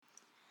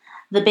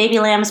The Baby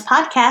Lambs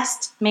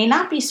podcast may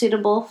not be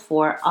suitable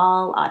for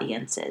all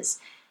audiences.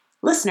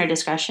 Listener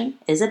discretion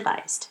is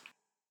advised.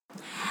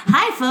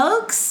 Hi,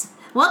 folks.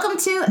 Welcome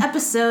to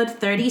episode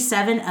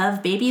 37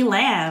 of Baby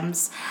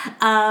Lambs.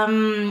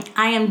 I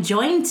am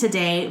joined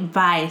today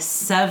by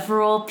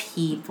several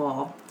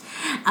people.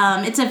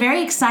 It's a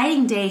very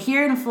exciting day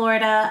here in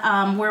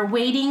Florida. We're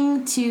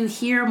waiting to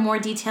hear more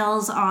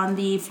details on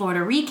the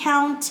Florida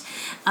recount.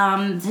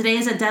 Today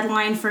is a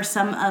deadline for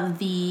some of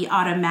the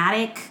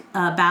automatic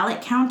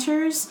ballot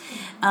counters.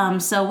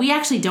 So we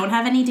actually don't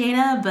have any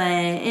data, but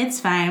it's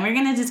fine. We're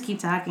going to just keep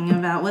talking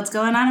about what's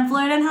going on in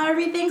Florida and how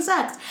everything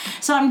sucks.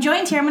 So I'm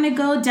joined here. I'm going to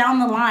go down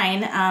the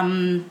line.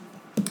 I'm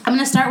going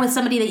to start with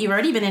somebody that you've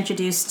already been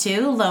introduced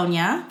to,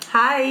 Lonia.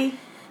 Hi.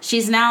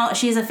 She's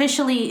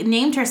officially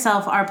named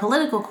herself our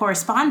political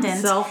correspondent.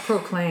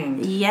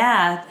 Self-proclaimed.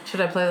 Yeah. Should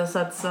I play this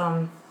at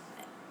some...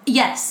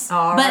 Yes.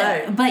 All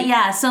right. But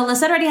yeah, so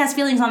Lisette already has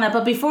feelings on that.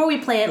 But before we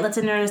play it, let's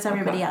introduce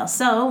everybody else.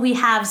 So we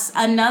have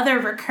another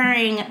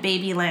recurring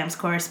Baby Lambs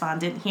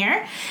correspondent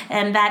here,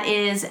 and that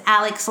is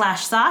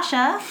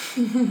Alex/Sasha.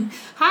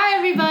 Hi,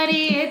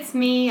 everybody. It's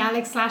me,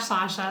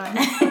 Alex/Sasha.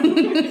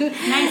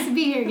 Nice to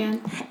be here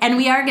again. And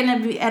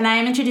I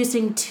am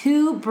introducing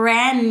two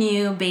brand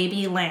new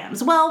Baby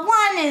Lambs. Well,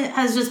 one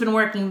has just been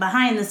working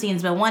behind the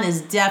scenes, but one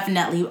is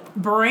definitely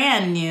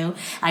brand new.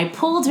 I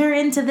pulled her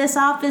into this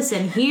office,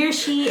 and here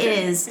she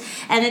is.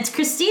 And it's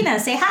Christina.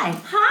 Say hi.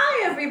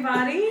 Hi,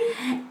 everybody.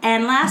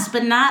 And last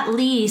but not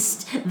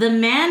least, the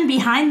man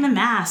behind the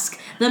mask.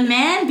 The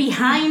man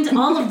behind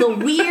all of the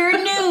weird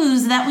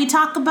news that we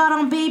talk about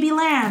on Baby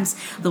Lambs.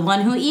 The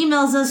one who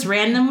emails us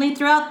randomly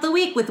throughout the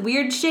week with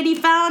weird shit he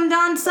found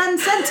on Sun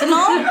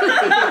Sentinel.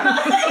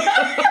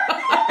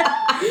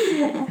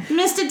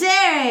 Mr.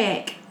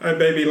 Derek. Hi,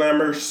 Baby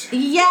Lambers.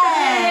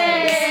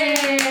 Yes.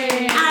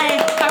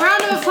 A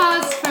round of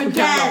applause for Derek.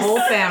 Yes. The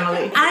whole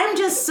family. I'm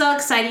just so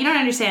excited. You don't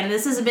understand.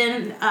 This has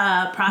been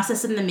a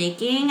process in the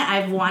making.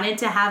 I've wanted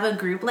to have a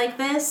group like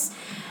this.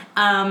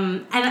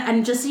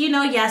 And just so you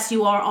know, yes,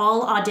 you are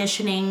all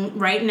auditioning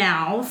right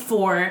now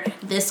for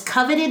this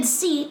coveted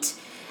seat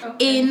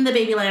in the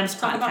Baby Lambs podcast.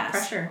 Talk about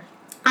pressure.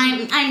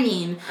 I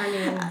mean,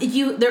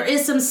 there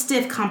is some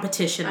stiff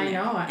competition. I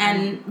know,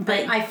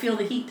 but I feel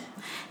the heat.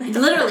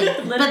 Literally.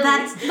 But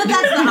that's the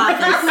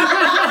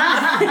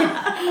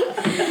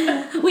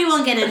office. We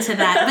won't get into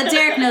that, but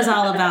Derek knows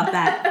all about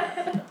that.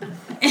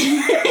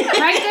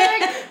 Right,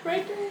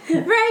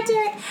 Derek? Right,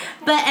 Derek.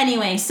 But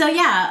anyway, so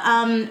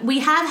yeah, we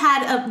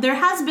have there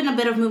has been a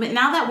bit of movement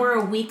now that we're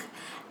a week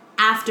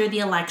after the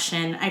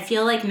election. I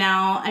feel like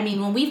now,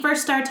 when we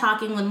first started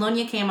talking, when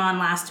Lonia came on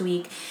last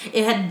week,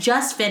 it had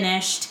just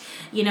finished.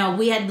 You know,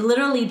 we had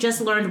literally just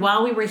learned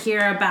while we were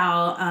here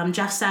about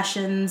Jeff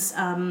Sessions'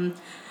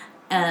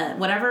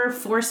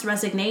 forced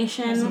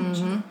resignation.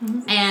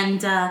 Mm-hmm.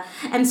 And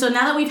so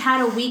now that we've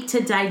had a week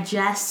to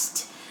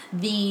digest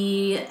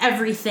the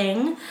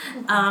everything,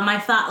 I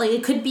thought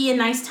it could be a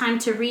nice time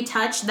to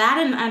retouch that,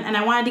 and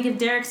I wanted to give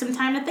Derek some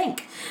time to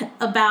think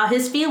about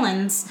his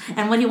feelings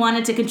and what he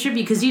wanted to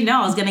contribute, because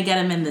I was going to get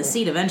him in the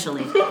seat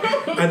eventually.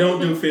 I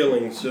don't do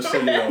feelings, just so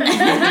you know.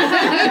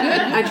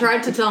 I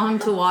tried to tell him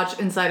to watch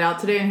Inside Out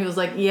today, and he was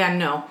like, yeah,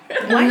 no.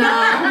 Why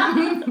not?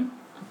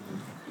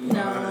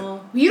 No.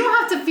 You don't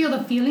have to feel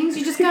the feelings.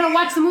 You just gotta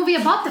watch the movie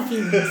about the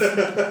feelings.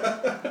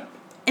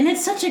 And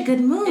it's such a good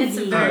movie. It's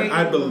a very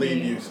I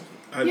believe you.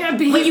 But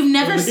you've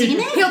never seen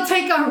it? He'll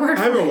take our word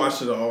I haven't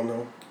watched it all,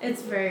 no.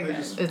 It's very good.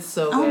 It's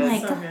so Oh good. my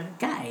So god, good.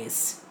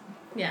 guys.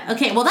 Yeah.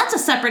 Okay, well, that's a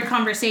separate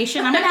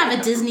conversation. I'm going to have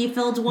a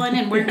Disney-filled one,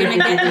 and we're going to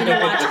get you to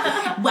watch.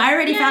 I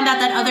already found out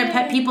that other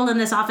people in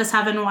this office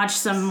haven't watched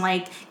some,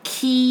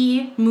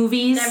 key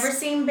movies. Never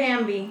seen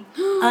Bambi.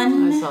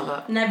 I saw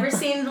that. Never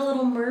seen The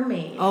Little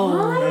Mermaid. Oh,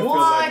 I feel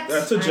like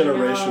that's a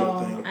generational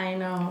I thing. I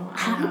know.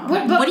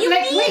 What do you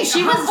mean? Wait,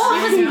 She was born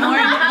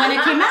when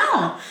it came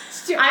out.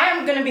 I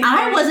am going to be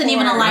I wasn't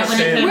even 34. alive when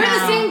it came we're out.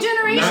 the same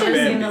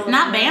generation.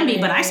 Not Bambi,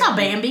 but I saw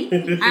Bambi.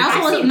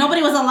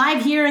 Nobody was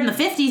alive here in the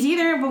 50s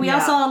either, but we all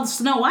saw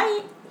Snow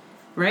White.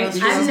 Right?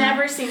 I've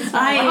never seen Snow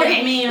White.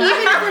 Okay, even if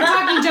we're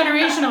talking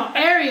generational,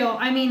 Ariel,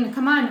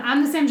 come on,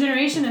 I'm the same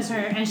generation as her,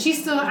 and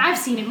I've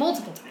seen it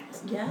multiple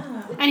times.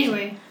 Yeah.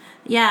 Anyway.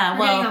 Yeah,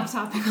 We're getting well. off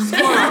topic.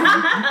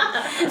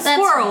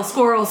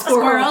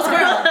 Squirrel.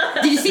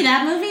 Did you see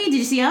that movie? Did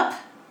you see Up?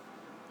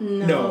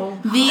 No.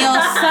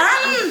 Dios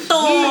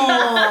Santo!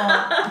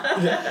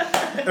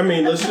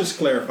 Let's just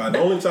clarify. The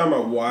only time I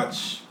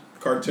watch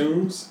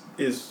cartoons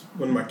is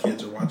when my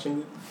kids are watching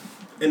it.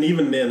 And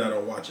even then, I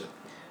don't watch it.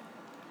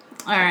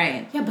 All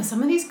right. Yeah, but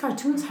some of these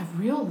cartoons have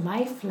real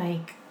life,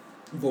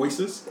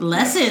 Voices?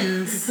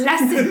 Lessons.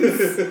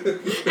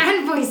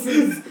 and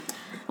voices.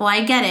 Well,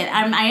 I get it.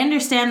 I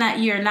understand that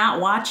you're not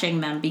watching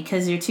them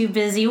because you're too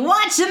busy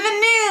watching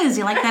the news.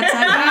 You like that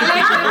segue?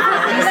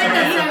 I like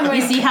that segue.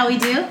 You see how we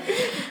do?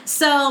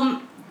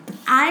 So,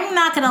 I'm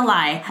not gonna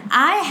lie.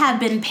 I have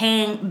been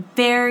paying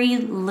very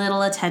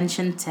little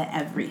attention to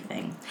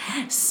everything.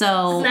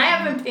 So And I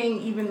have been paying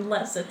even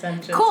less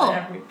attention Cool. to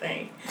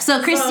everything.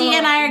 So Christy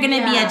and I are going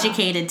to be yeah.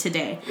 educated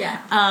today. Yeah.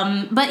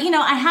 But you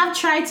know, I have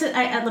tried to.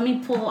 Let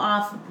me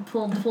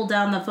pull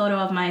down the photo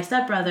of my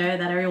stepbrother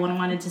that everyone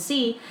wanted to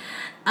see.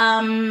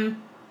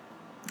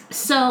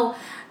 So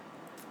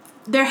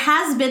there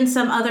has been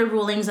some other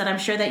rulings that I'm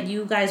sure that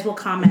you guys will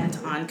comment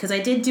on, because I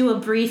did do a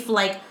brief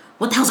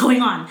what the hell's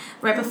going on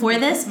right before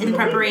this in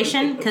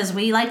preparation, because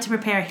we like to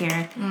prepare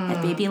here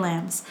at Baby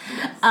Lambs.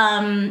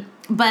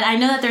 But I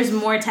know that there's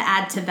more to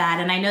add to that,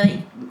 and I know that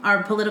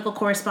our political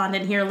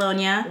correspondent here,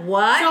 Lonia,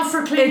 What?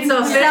 Self-proclaimed. It's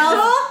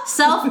official?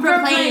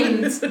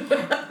 self-proclaimed.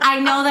 I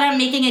know that I'm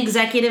making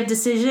executive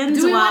decisions.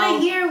 Do we while...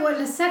 want to hear what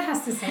Lisette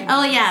has to say?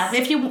 Oh yeah,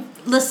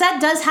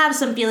 Lisette does have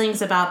some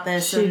feelings about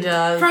this. She and-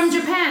 does. From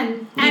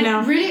Japan at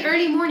know. really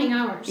early morning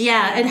hours.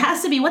 Yeah, it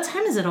has to be. What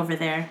time is it over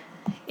there?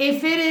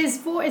 If it is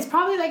 4, it's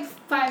probably like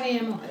 5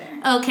 a.m. over there.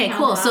 Okay,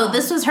 cool. So wow.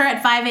 this was her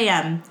at 5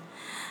 a.m.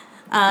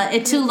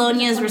 It to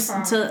Lonia's. 24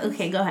 hours.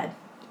 Okay, go ahead.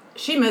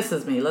 She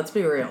misses me, let's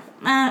be real.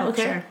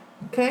 Okay. Sure.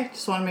 Okay,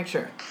 just want to make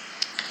sure.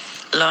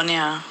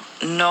 Lonia,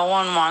 no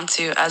one wants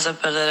you as a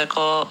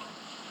political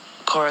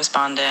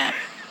correspondent.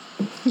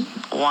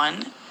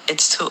 1,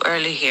 it's too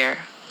early here.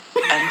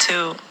 And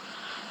 2,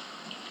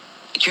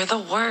 you're the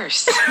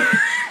worst.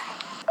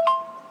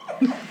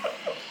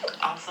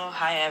 Also,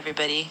 hi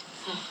everybody.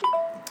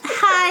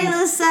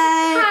 Hi, Lisette.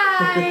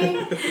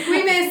 Hi,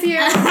 we miss you.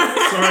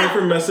 Sorry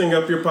for messing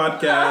up your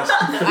podcast.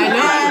 I know,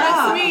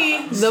 that's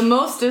me. The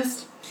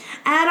mostest.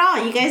 At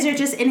all. You guys are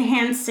just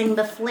enhancing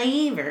the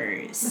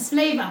flavors.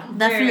 Flavor.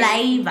 The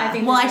flavor. I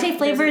think Well, I there's a- say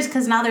flavors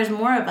because now there's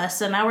more of us.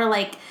 So now we're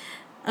like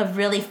a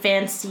really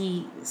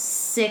fancy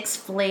 6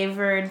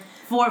 flavored,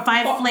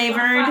 5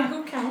 flavored,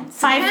 Who counts?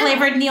 5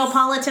 flavored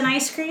Neapolitan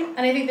ice cream.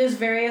 And I think there's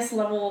various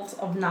levels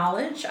of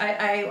knowledge.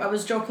 I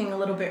was joking a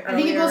little bit earlier.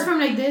 I think it goes from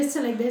like this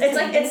to like this. It's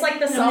to like it's like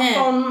the cell Yeah.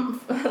 phone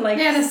like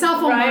yeah, the cell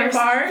phone riot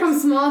bars, from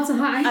small to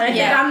high. And I think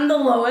Yeah. I'm the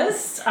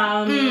lowest.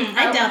 I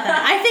doubt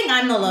that. I think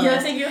I'm the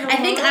lowest. think you're the I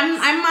think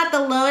lowest? I'm not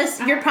the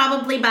lowest. You're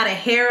probably about a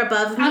hair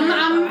above me.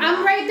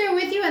 I'm right there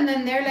with you, and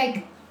then they're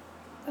like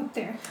up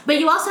there. But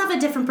you also have a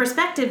different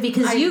perspective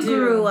because I you do.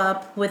 grew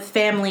up with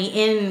family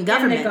in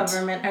government. In the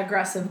government,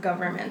 aggressive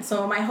government.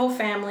 So my whole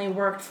family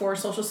worked for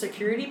Social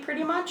Security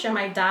pretty much, and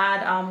my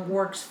dad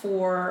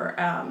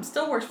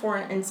still works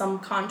for in some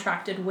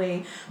contracted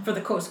way for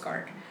the Coast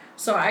Guard.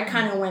 So I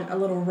kind of went a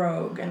little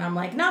rogue, and I'm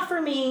like, not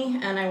for me.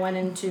 And I went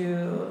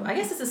into, I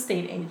guess it's a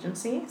state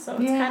agency, so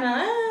it's Yeah. kind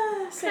of,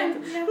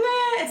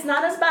 it's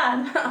not as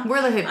bad.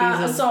 We're the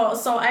hippies of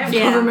So I've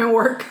government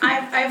work.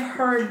 I've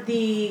heard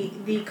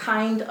the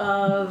kind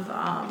of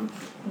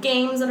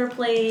games that are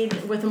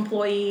played with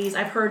employees.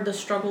 I've heard the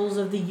struggles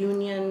of the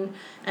union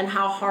and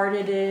how hard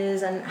it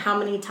is and how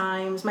many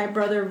times my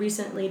brother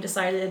recently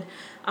decided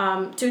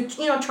to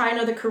try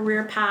another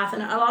career path,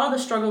 and a lot of the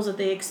struggles that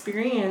they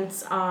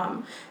experience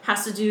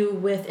has to do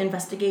with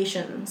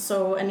investigations.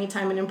 So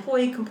anytime an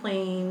employee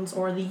complains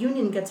or the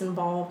union gets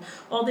involved,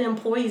 all the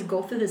employees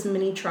go through this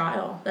mini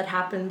trial that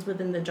happens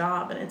within the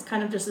job, and it's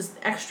kind of just this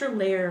extra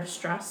layer of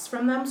stress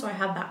from them. So I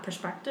have that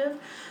perspective.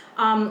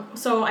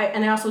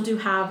 I also do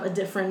have a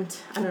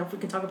different, I don't know if we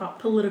can talk about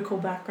political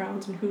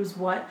backgrounds and who's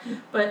what,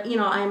 but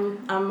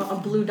I'm a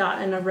blue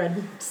dot in a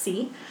red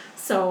sea.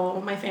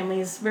 So my family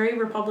is very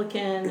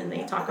Republican, and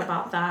they talk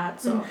about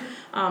that. So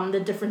the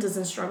differences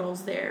and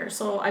struggles there.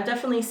 So I've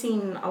definitely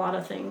seen a lot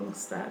of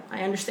things that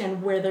I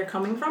understand where they're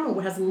coming from and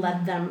what has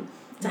led them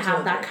to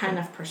have that kind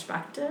of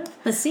perspective.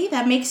 But see,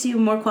 that makes you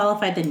more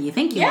qualified than you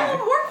think you Yeah, are. I'm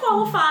more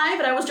qualified,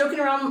 but I was joking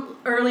around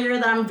earlier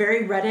that I'm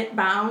very Reddit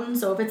bound,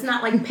 so if it's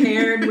not like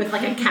paired with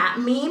like a cat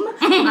meme,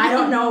 I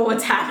don't know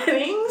what's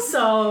happening.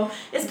 So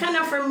it's kind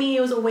of, for me,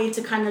 it was a way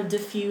to kind of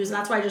diffuse, and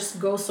that's why I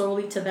just go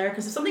solely to there,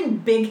 because if something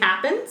big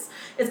happens,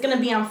 it's going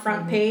to be on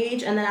front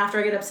page, and then after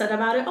I get upset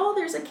about it, oh,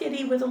 there's a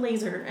kitty with a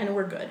laser, and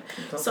we're good.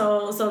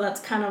 So that's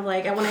kind of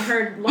like, and when I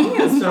heard That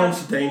Lonia's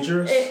sounds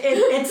dangerous.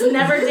 it's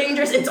never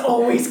dangerous. It's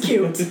always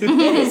cute. It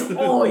is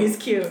always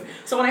cute.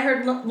 So when I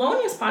heard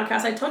Lonia's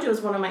podcast, I told you it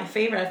was one of my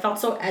favorite. I felt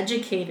so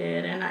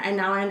educated, and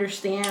now I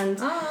understand.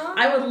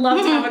 I would love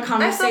to have a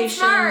conversation.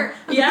 smart.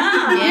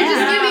 Yeah. You're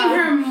just giving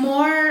her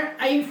more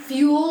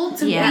fuel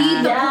to Yeah.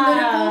 be the Yeah.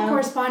 political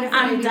correspondent. for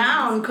I'm Baby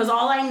down, Lambs. because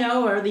all I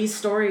know are these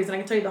stories, and I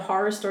can tell you the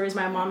horror stories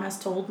my mom has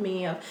told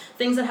me of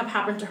things that have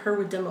happened to her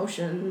with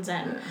demotions.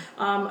 And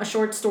a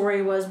short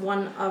story was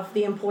one of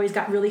the employees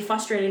got really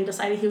frustrated and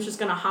decided he was just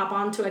going to hop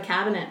onto a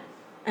cabinet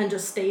and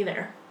just stay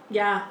there.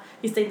 Yeah,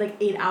 he stayed like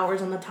 8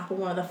 hours on the top of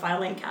one of the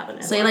filing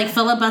cabinets. So you like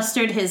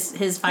filibustered his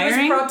He was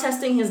firing?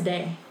 protesting his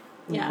day.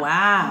 Yeah.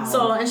 Wow.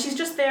 So, and she's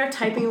just there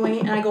typing away,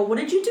 and I go, what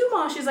did you do,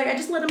 Mom? She's like, I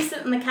just let him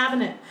sit in the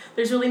cabinet.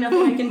 There's really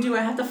nothing I can do.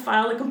 I have to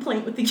file a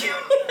complaint with the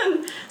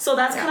union. So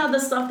that's kind of the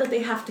stuff that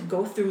they have to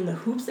go through and the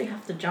hoops they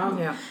have to jump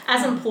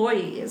as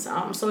employees.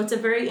 So it's a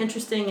very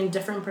interesting and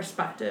different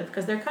perspective,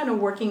 because they're kind of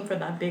working for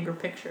that bigger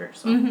picture.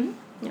 So,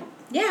 yeah.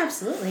 Yeah,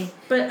 absolutely.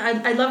 But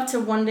I'd love to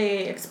one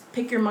day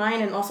pick your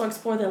mind and also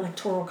explore the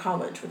Electoral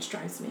College, which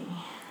drives me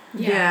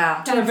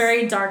Yeah. to a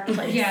very dark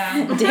place.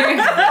 Yeah.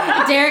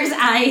 Derek's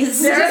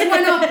eyes. Just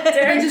went up.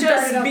 Derek just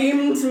started just up.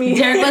 beamed me.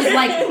 Derek was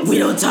like, we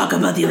don't talk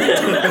about the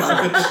Electoral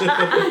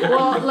College.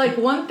 Well, like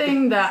one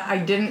thing that I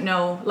didn't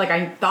know, like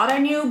I thought I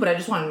knew, but I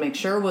just wanted to make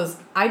sure was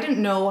I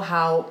didn't know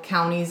how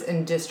counties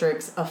and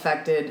districts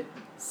affected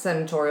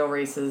senatorial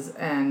races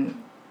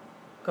and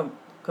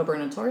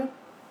gubernatorial.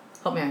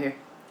 Help me out here.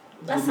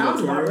 That sounds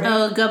about right.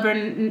 Oh,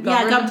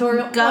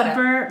 Gubernatorial?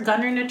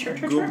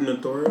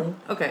 gubernatorial.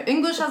 Okay,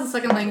 English has a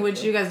second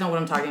language. You guys know what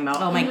I'm talking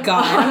about. Oh my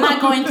god, I'm not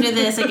going through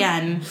this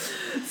again.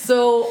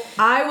 So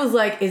I was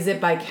like, is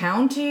it by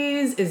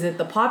counties? Is it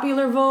the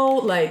popular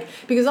vote? Like,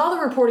 because all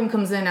the reporting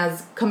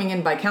coming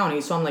in by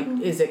counties. So I'm like,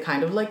 is it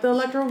kind of like the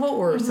electoral vote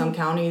where some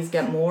counties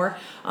get more?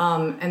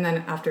 And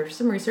then after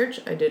some research,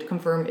 I did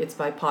confirm it's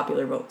by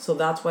popular vote. So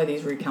that's why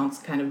these recounts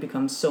kind of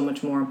become so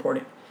much more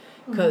important.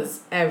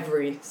 Because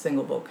every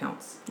single vote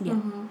counts. Yeah.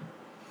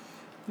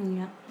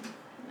 Yeah.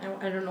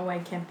 I don't know why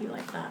it can't be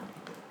like that.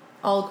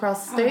 All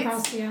across the All states?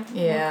 across, yeah.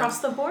 Yeah.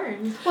 Across the board.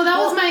 Well, that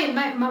was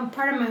my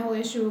part of my whole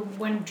issue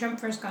when Trump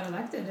first got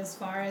elected, as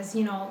far as,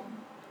 I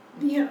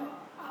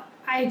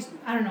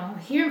don't know.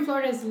 Here in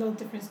Florida is a little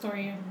different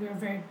story. We're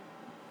very,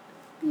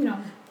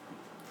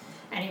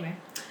 anyway.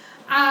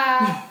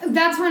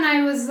 That's when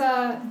I was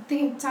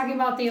talking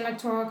about the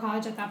Electoral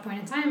College at that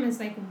point in time. It's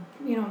like,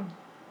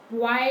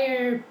 why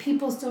are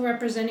people still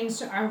representing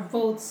our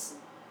votes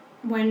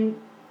when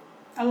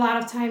a lot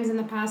of times in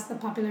the past the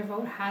popular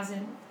vote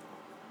hasn't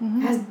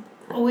has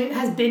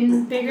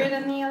been bigger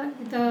than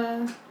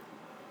the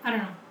I don't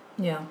know.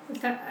 Yeah.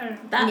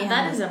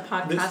 That is a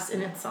podcast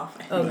in itself.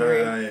 I think. I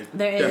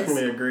There is.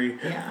 definitely agree.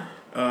 Yeah.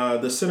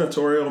 The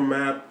senatorial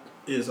map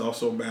is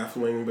also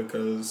baffling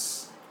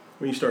because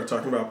when you start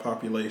talking about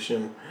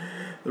population,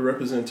 the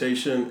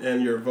representation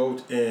and your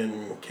vote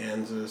in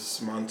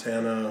Kansas,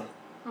 Montana,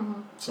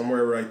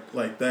 somewhere right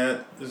like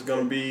that is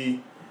going to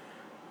be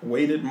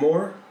weighted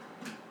more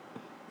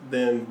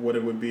than what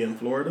it would be in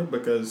Florida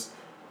because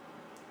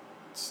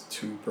it's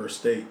 2 per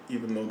state,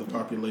 even though the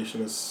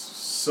population is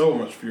so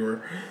much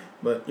fewer.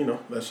 But,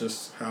 that's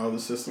just how the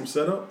system's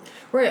set up.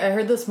 Right. I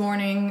heard this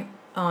morning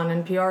on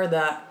NPR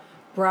that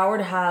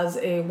Broward has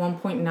a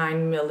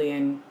 1.9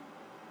 million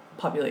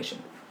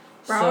population.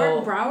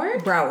 Broward?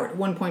 Broward,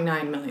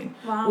 1.9 million.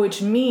 Wow.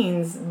 Which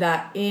means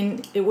that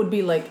it would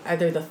be like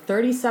either the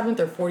 37th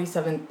or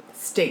 47th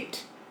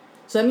state.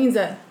 So that means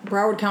that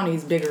Broward County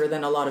is bigger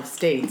than a lot of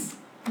states.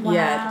 Wow.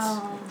 Yet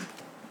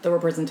the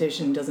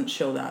representation doesn't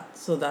show that.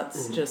 So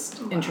that's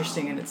just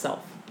interesting in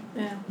itself.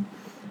 Yeah.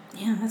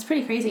 Yeah, that's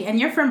pretty crazy. And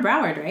you're from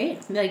Broward,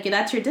 right? Like,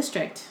 that's your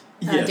district,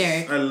 Yes,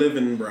 Derek. I live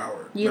in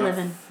Broward. You live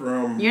in.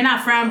 You're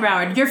not from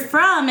Broward. You're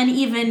from an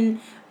even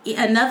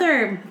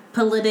another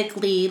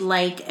politically,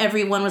 like,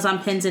 everyone was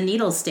on pins and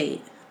needles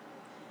state.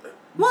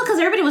 Well, because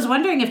everybody was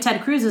wondering if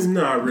Ted Cruz was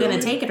Not really. going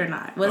to take it or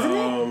not, wasn't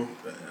it?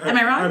 Am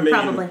I wrong? I mean,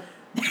 Probably.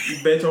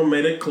 Beto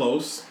made it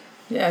close,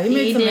 Yeah, he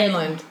made some did.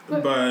 inland.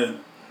 but,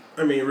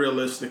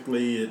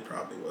 realistically, it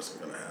probably wasn't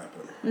going to happen.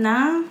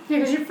 No? Yeah,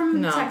 because you're from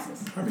No.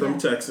 Texas. I'm from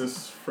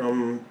Texas,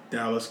 from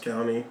Dallas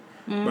County,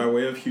 by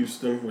way of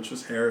Houston, which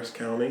is Harris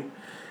County,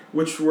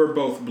 which were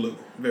both blue,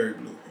 very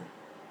blue,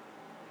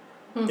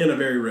 in a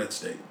very red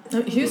state.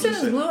 Houston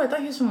is blue? I thought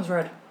Houston was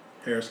red.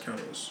 Harris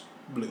County is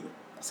blue.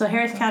 So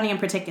Harris County in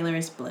particular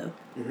is blue.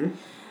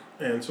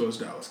 And so is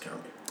Dallas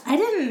County. I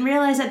didn't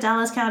realize that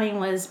Dallas County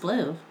was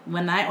blue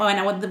when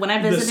I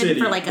visited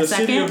for like a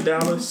second. The city of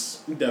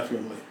Dallas,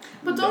 definitely.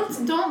 But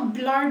don't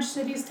large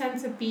cities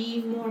tend to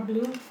be more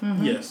blue?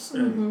 Yes,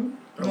 and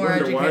I More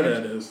wonder why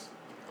educated. that is.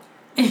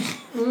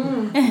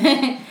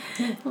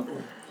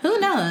 Who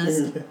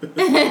knows?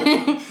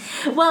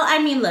 Well, I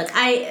mean, look,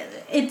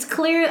 it's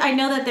clear. I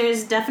know that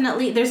there's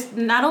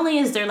not only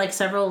is there like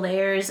several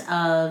layers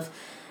of,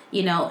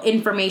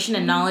 information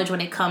and knowledge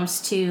when it comes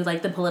to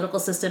like the political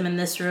system in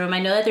this room. I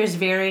know that there's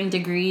varying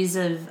degrees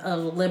of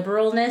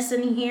liberalness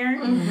in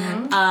here.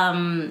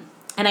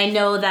 And I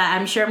know that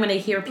I'm sure I'm going to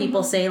hear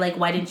people say, like,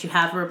 why didn't you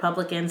have a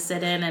Republican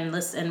sit in and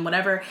listen and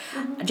whatever?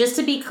 Just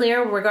to be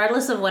clear,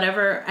 regardless of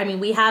whatever,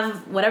 we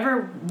have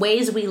whatever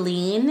ways we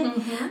lean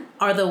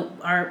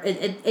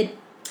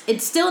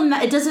it's still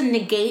not, it doesn't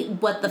negate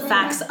what the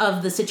facts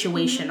of the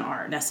situation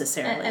are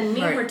necessarily. And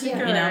me in Right.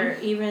 particular,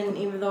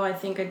 even though I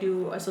think I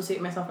do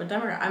associate myself with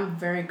Democrat, I'm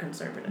very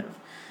conservative.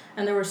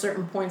 And there were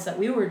certain points that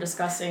we were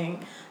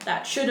discussing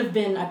that should have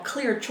been a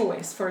clear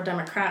choice for a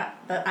Democrat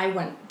that I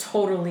went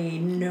totally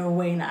no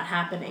way, not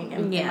happening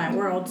in my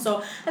world.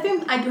 So I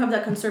think I do have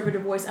that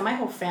conservative voice, and my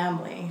whole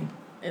family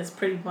is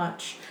pretty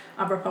much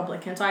a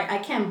Republican. So I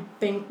can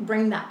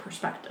bring that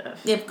perspective.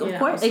 Of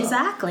course,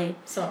 exactly.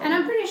 So And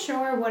I'm pretty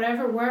sure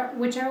whichever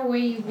way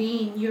you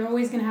lean, you're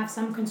always gonna have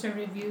some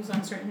conservative views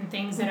on certain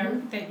things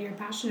that you're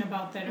passionate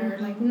about that are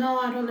like, no,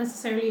 I don't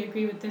necessarily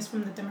agree with this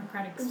from the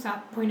Democratic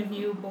point of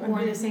view,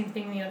 or the same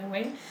thing the other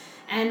way.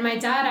 And my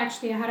dad,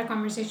 actually, I had a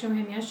conversation with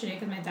him yesterday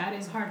because my dad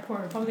is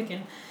hardcore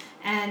Republican,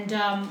 and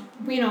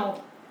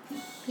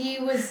he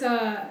was,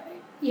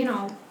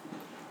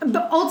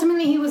 but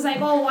ultimately he was like,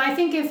 oh, I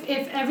think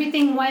if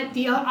everything went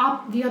the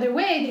other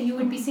way, that you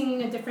would be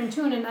singing a different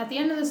tune. And at the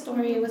end of the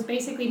story, it was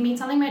basically me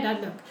telling my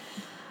dad, look,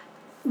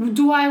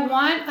 do I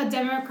want a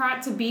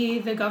Democrat to be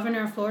the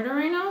governor of Florida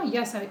right now?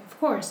 Yes, of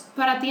course.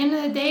 But at the end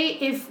of the day,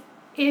 if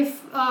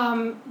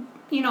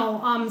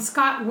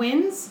Scott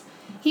wins,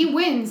 he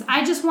wins.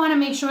 I just want to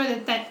make sure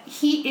that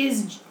he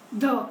is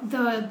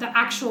the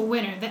actual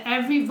winner, that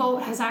every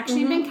vote has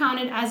actually been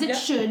counted as it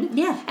should,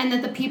 and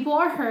that the people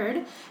are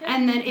heard,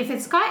 and then if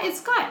it's Scott,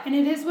 and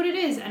it is what it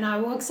is, and I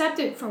will accept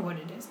it for what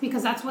it is,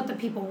 because that's what the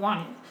people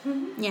wanted.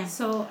 Yeah.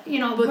 So,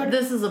 But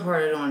this is the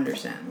part I don't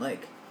understand.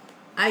 Like,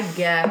 I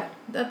get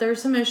that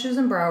there's some issues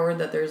in Broward,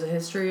 that there's a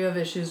history of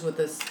issues with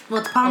this.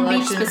 Well, it's Palm Beach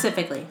election.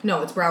 specifically.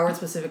 No, it's Broward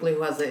specifically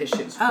who has the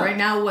issues. Oh. Right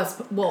now,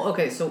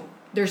 so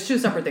there's two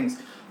separate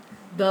things.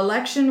 The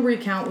election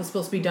recount was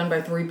supposed to be done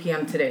by 3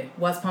 p.m. today.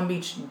 West Palm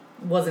Beach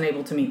wasn't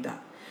able to meet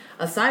that.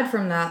 Aside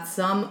from that,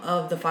 some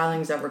of the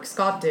filings that Rick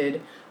Scott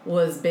did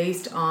was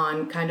based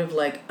on kind of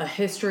like a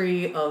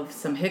history of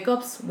some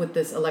hiccups with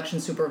this election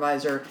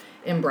supervisor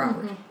in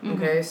Broward.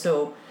 Okay,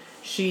 so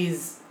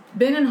she's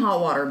been in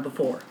hot water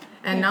before.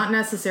 And not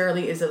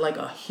necessarily is it like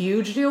a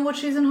huge deal what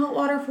she's in hot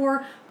water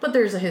for, but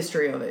there's a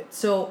history of it.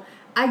 So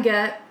I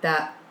get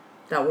that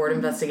word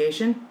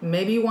investigation.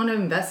 Maybe you want to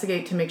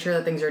investigate to make sure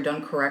that things are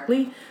done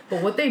correctly.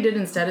 But what they did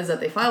instead is that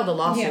they filed a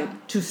lawsuit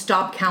to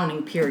stop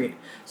counting, period.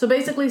 So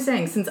basically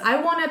saying, since I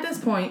won at this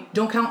point,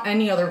 don't count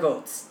any other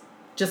votes.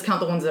 Just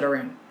count the ones that are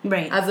in.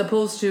 Right. As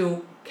opposed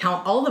to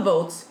count all the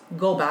votes,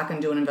 go back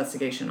and do an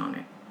investigation on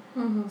it.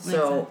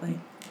 So,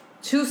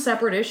 two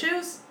separate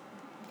issues.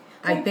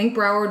 I think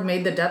Broward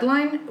made the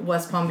deadline.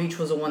 West Palm Beach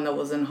was the one that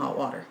was in hot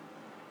water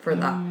for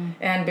that.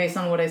 And based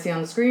on what I see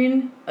on the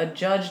screen, a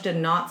judge did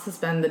not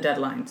suspend the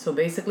deadline. So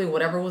basically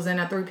whatever was in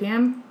at 3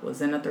 p.m.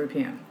 was in at 3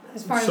 p.m.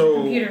 as far as the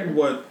computer. So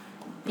what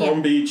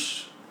Palm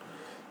Beach,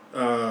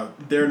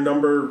 their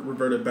number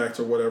reverted back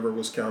to whatever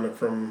was counted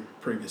from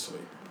previously.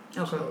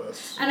 Okay. So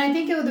And I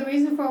think the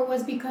reason for it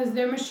was because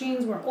their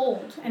machines were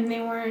old and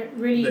they weren't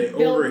really They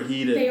built.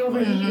 overheated, They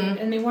overheated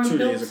and they weren't 2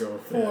 built days ago,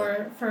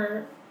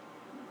 for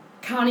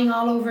counting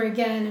all over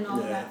again and all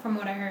of Yeah. that, from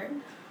what I heard.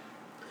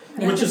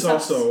 which is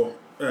also,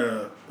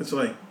 it's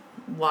like,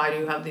 Why do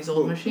you have these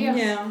old machines?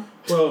 Yeah.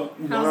 well,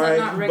 How's why, that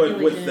not but with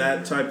regulated?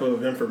 that type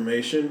of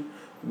information,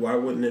 why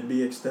wouldn't it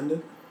be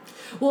extended?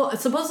 Well, it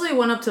supposedly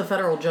went up to a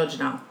federal judge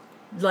now.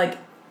 Like,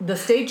 the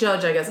state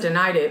judge, I guess,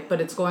 denied it, but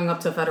it's going up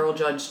to a federal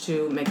judge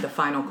to make the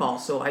final call.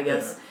 So I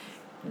guess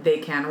they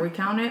can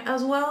recount it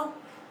as well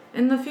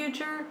in the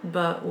future,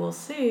 but we'll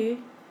see.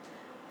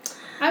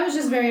 I was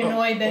just very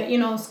annoyed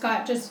that,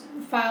 Scott just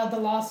filed the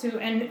lawsuit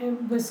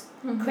and was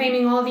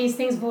claiming all these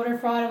things, voter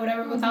fraud or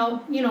whatever,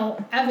 without,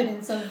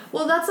 evidence of...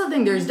 Well, that's the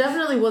thing. There's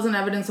definitely wasn't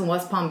evidence in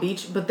West Palm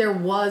Beach, but there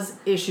was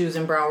issues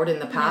in Broward in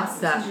the past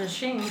This that... is a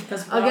shame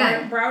because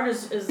Again. Broward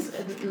is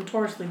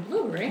notoriously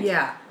blue, right?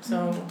 Yeah.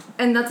 So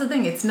And that's the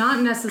thing. It's not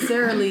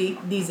necessarily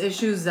these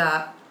issues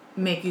that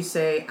make you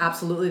say,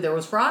 absolutely, there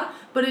was fraud,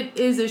 but it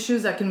is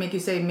issues that can make you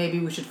say, maybe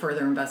we should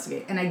further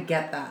investigate. And I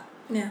get that.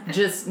 yeah.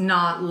 Just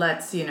not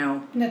let's,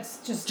 That's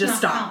just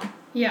Just not stop. count.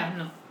 Yeah,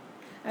 no.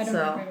 I don't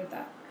So. agree with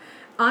that.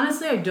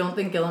 Honestly, I don't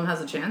think Gillum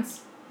has a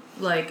chance.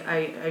 Like,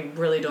 I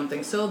really don't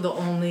think so. The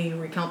only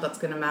recount that's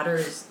going to matter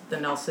is the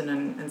Nelson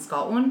and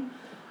Scott one.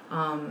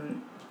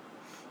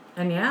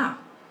 And yeah,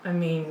 I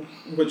mean...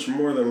 Which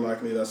more than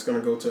likely that's going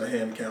to go to a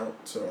hand count,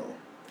 so...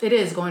 It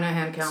is going to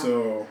hand count.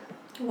 So,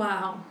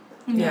 Wow.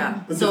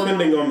 yeah. So,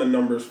 depending on the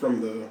numbers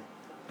from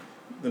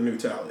the new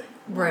tally.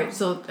 right,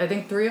 so I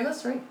think 3 of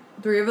us, right?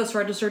 3 of us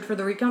registered for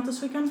the recount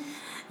this weekend?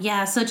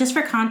 Yeah, so just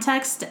for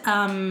context,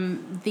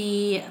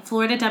 the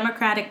Florida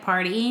Democratic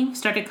Party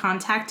started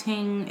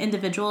contacting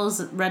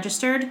individuals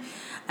registered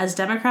as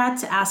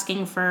Democrats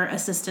asking for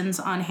assistance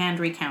on hand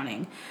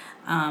recounting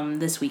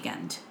this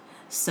weekend.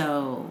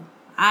 So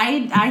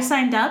I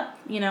signed up,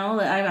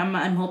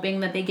 I'm hoping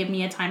that they give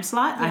me a time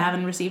slot. I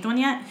haven't received one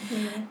yet.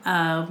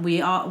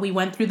 We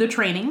went through the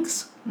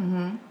trainings.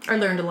 I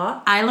learned a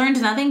lot. I learned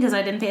nothing because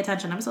I didn't pay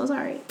attention. I'm so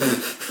sorry.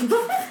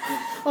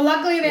 Well,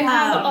 luckily they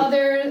have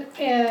other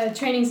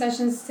training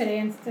sessions today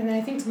and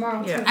I think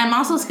tomorrow. Yeah.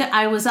 too.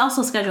 I was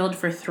also scheduled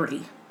for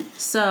 3.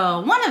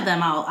 So one of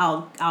them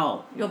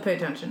I'll You'll pay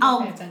attention.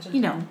 Pay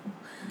attention.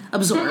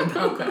 absorb.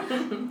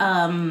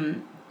 Okay.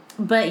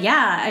 But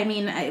yeah, I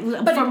mean,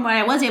 from what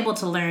I was able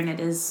to learn, it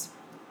is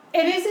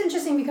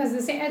interesting because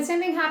the same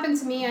thing happened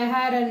to me. I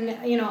had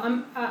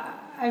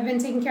I've been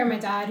taking care of my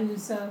dad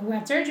who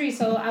had surgery,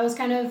 so I was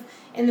kind of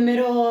in the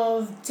middle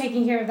of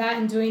taking care of that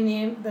and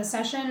doing the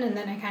session, and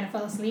then I kind of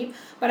fell asleep.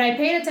 But I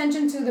paid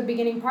attention to the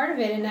beginning part of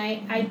it, and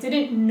I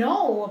didn't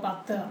know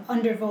about the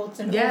undervotes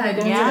and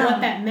overvotes and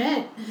what that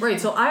meant.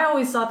 Right, so I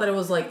always thought that it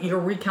was like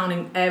you're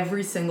recounting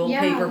every single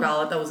paper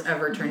ballot that was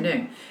ever turned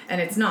in. And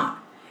it's not.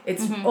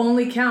 It's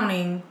only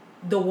counting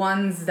the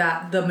ones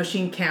that the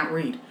machine can't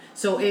read.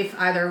 So if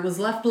either it was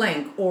left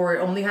blank, or it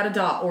only had a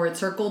dot, or it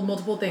circled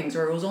multiple things,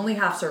 or it was only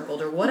half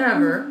circled, or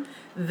whatever,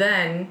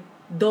 then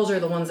those are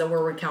the ones that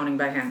we're recounting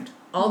by hand.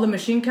 All the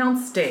machine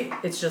counts stay.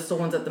 It's just the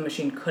ones that the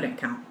machine couldn't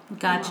count.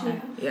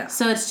 Gotcha. Yeah.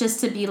 So it's just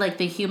to be like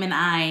the human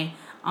eye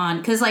on,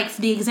 because like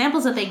the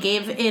examples that they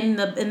gave in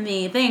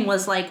the thing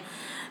was like,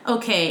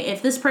 okay,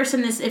 if this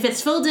person is, if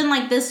it's filled in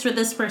like this for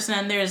this person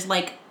and there's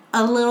like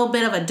a little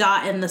bit of a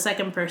dot in the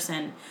second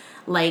person,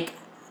 like,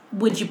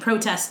 would you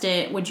protest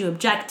it? Would you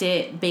object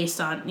it based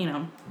on, you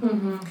know?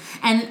 Mm-hmm.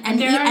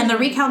 And the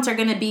recounts are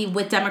going to be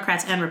with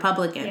Democrats and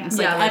Republicans.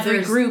 Yeah. Like like every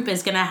there's group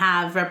is going to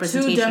have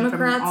representation 2 from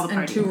Democrats all the and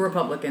parties. 2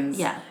 Republicans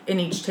Yeah. in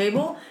each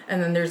table,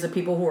 and then there's the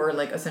people who are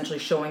like essentially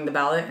showing the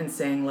ballot and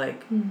saying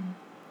like,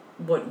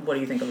 what do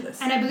you think of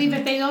this? And I believe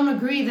if they don't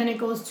agree, then it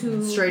goes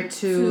to Straight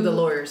to the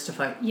lawyers to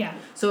fight. Yeah.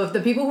 So if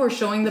the people who are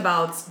showing the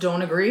ballots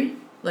don't agree,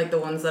 like the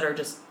ones that are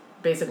just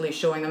basically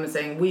showing them and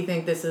saying, we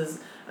think this is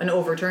an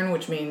overturn,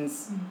 which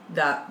means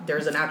that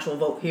there's an actual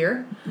vote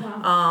here,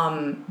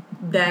 Wow.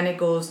 then it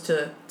goes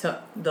to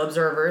the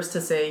observers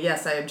to say,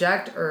 yes, I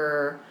object,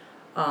 or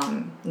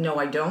no,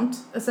 I don't,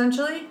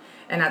 essentially.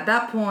 And at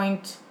that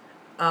point,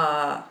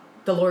 the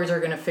lawyers are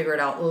going to figure it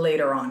out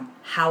later on.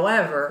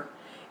 However,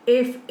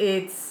 if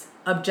it's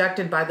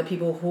objected by the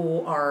people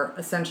who are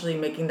essentially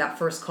making that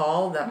first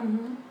call,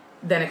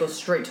 then it goes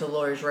straight to the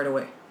lawyers right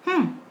away.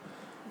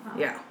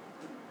 Yeah.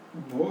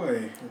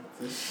 Boy,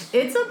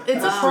 It's a a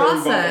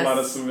process. lot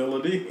of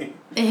civility.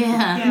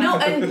 Yeah. No,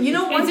 and you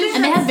know one thing,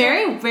 And they have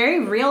very,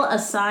 very real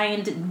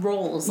assigned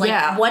roles. Like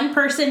Yeah. one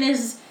person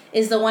is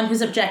the one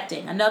who's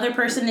objecting. Another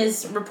person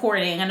is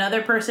reporting.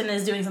 Another person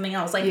is doing something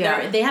else. Like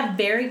Yeah. they have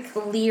very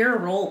clear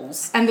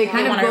roles. and they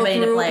kind of want go everybody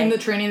to through play. in the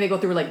training. They go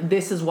through like,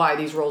 this is why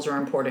these roles are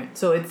important.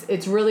 So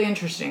it's really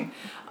interesting.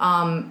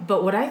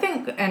 But what I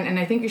think, and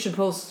I think you should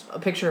post a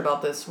picture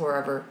about this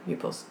wherever you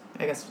post,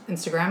 I guess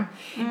Instagram,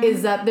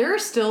 is that there are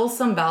still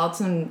some ballots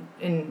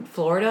in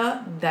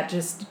Florida that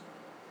just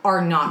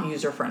are not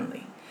user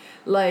friendly.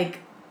 Like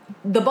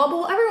the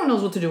bubble, everyone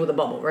knows what to do with a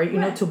bubble, right? You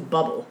know to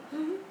bubble.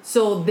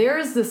 So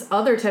there's this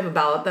other type of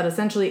ballot that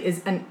essentially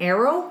is an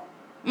arrow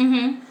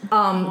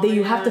that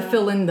you have to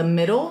fill in the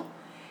middle.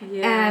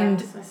 And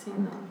I've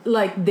seen those.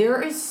 like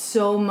there is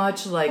so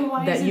much like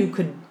Why that is you it-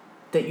 could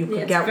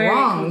It's get very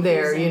wrong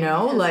there, confusing. you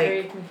know? It's Like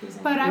very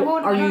confusing. But I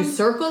won't. are I you don't-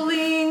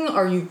 circling?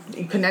 Are you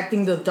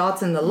connecting the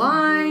dots in the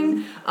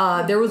line?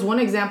 There was one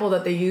example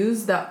that they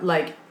used that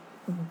like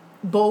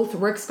both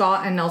Rick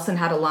Scott and Nelson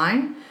had a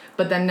line,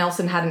 but then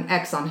Nelson had an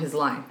X on his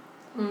line.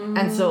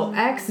 And so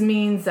X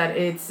means that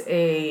it's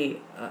a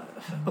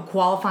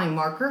qualifying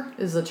marker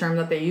is the term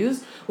that they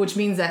use, which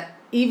means that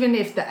even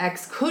if the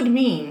X could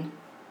mean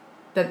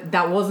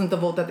that wasn't the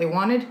vote that they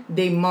wanted,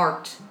 they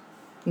marked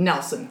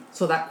Nelson.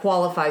 So that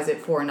qualifies it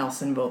for a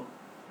Nelson vote.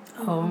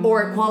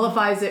 Or it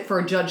qualifies it for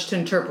a judge to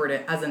interpret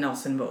it as a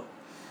Nelson vote.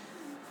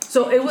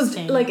 So it was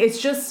Interesting. like,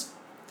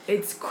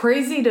 it's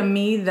crazy to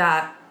me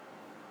that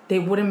they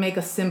wouldn't make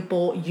a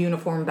simple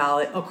uniform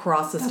ballot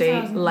across the That's what I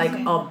was state gonna like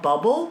say. a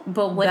bubble.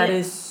 But what that it-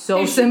 is so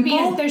there should be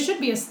simple. there should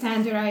be a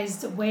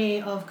standardized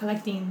way of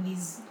collecting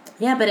these.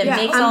 Yeah, but it Yeah,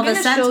 makes I'm all the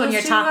gonna sense show when this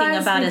you're to you talking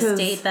guys about a because-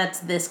 state that's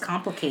this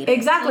complicated.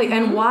 Exactly,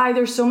 and why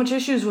there's so much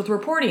issues with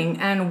reporting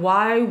and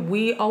why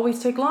we always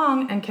take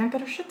long and can't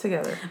get our shit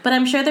together. But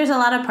I'm sure there's a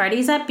lot of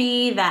parties at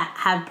B that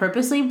have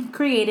purposely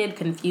created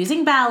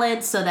confusing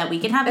ballots so that we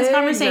can have this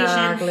conversation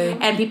Exactly.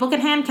 and people can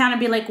hand count and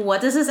be like,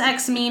 what does this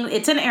X mean?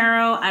 It's an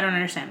arrow. I don't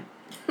understand.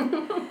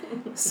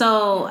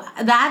 So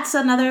that's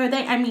another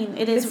thing. I mean,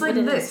 it is It's what like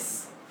it is. this.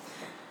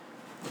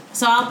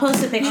 So I'll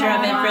post a picture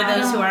of it for I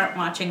those who don't- aren't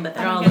watching, but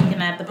they're I all don't get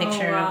looking at the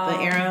picture of the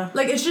arrow.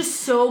 Like it's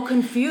just so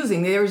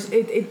confusing. There's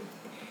it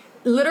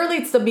literally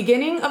it's the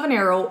beginning of an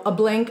arrow, a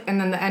blank, and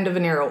then the end of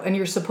an arrow, and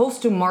you're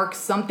supposed to mark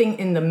something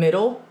in the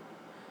middle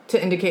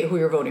to indicate who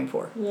you're voting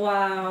for.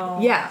 Wow.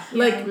 Yeah,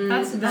 like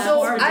That's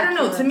so I don't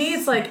know. To ridiculous. me,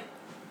 it's like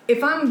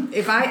if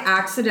I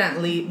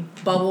accidentally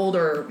bubbled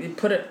or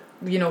put it,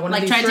 you know, one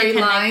Like of tried these to straight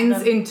connect lines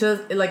them. into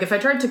like if I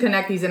tried to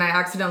connect these and I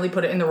accidentally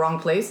put it in the wrong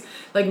place,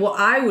 like what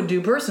I would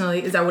do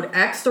personally is I would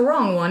X the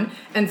wrong one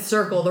and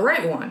circle the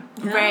right one.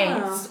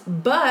 Right.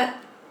 But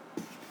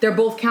they're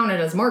both counted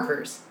as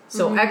markers.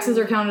 So X's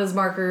are counted as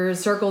markers,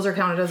 circles are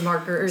counted as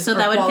markers, So or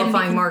that would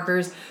qualifying be-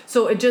 markers.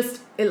 So it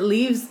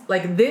leaves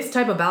like this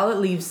type of ballot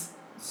leaves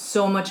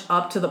so much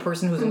up to the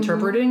person who's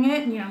interpreting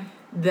it Yeah.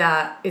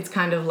 that it's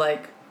kind of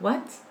like,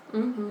 what?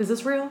 Is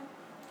this real?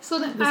 So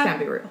that This can't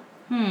be real.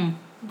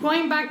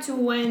 going back to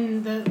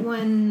when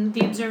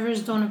the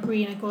observers don't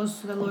agree and it goes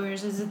to the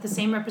lawyers, is it the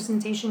same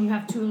representation? You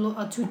have two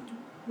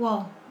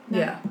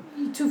Yeah.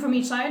 two from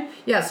each side.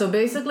 Yeah, so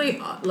basically,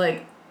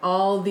 like,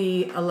 all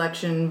the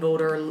election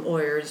voter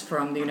lawyers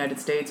from the United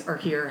States are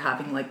here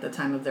having, like, the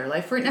time of their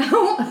life right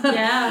now.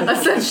 Yeah.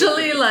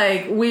 Essentially,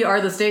 like, we are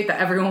the state that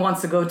everyone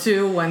wants to go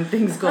to when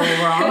things go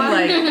wrong.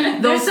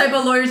 Like, those type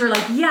of lawyers are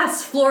like,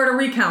 yes, Florida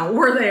recount,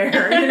 we're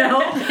there, you know?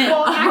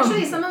 Well,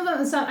 actually,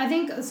 I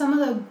think some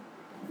of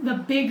the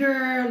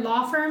bigger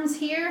law firms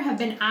here have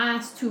been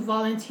asked to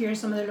volunteer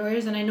some of their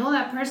lawyers, and I know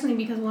that personally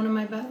because one of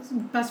my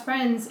best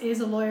friends is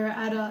a lawyer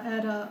at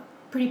a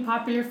pretty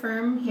popular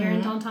firm here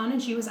in downtown,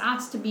 and she was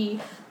asked to be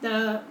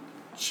the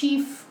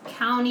chief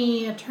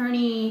county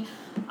attorney.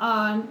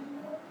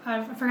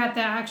 I forgot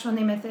the actual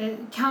name of the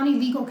county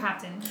legal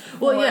captain.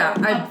 Well, yeah,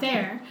 up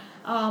there,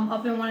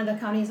 up in one of the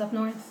counties up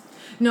north.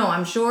 No,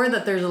 I'm sure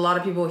that there's a lot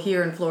of people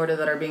here in Florida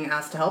that are being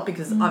asked to help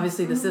because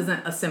obviously this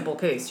isn't a simple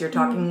case. You're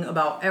talking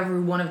about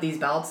every one of these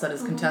ballots that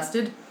is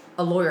contested,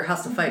 a lawyer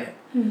has to fight it.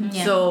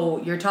 Yeah.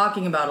 So you're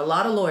talking about a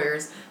lot of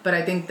lawyers, but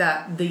I think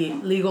that the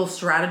legal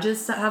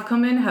strategists that have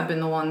come in have been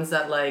the ones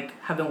that like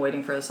have been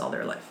waiting for this all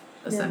their life,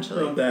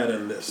 essentially. Well, that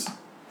and this.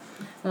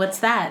 What's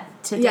that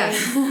today?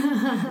 Yes.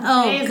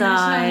 Oh Today is National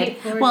God. Hate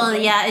Florida Well,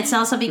 Day. yeah, it's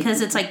also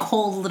because it's like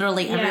cold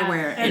literally Yeah,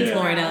 everywhere in everywhere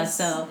Florida. else.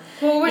 So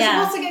Well, we're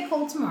Yeah. supposed to get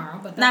cold tomorrow,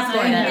 but not that's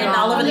Florida, and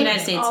all over the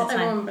United States. All, It's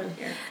fine. everyone but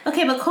here.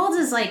 Okay, but cold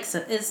is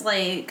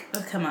like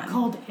oh, come on.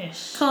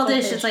 cold-ish.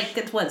 Coldish. It's like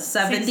it's what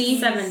 70.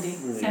 70.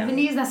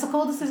 70s. That's the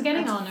coldest it's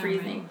getting That's on there.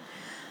 freezing.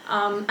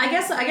 I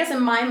guess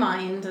in my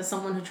mind, as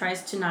someone who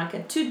tries to not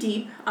get too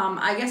deep,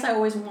 I guess I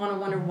always want to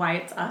wonder why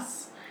it's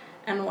us,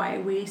 and why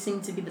we seem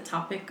to be the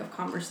topic of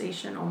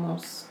conversation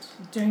almost.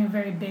 During a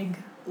very big.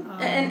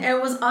 And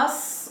it was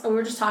us. We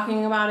were just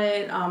talking about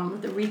it.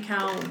 The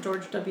recount of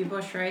George W.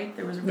 Bush, right?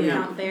 There was a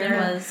recount there.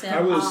 There was. Yeah.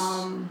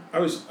 I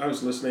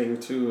was listening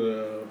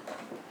to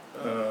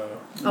A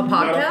not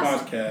podcast?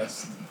 a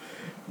podcast,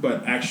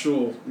 but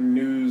actual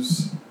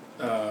news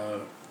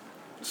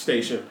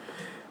station.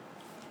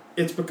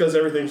 It's because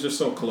everything's just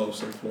so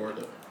close in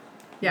Florida.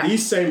 Yeah.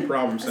 These same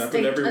problems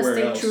happen everywhere a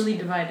state else. truly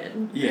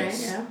divided.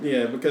 Yes. Right?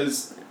 Yeah,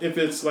 because if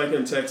it's like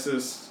in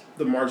Texas,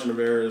 the margin of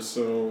error is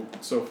so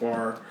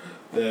far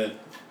that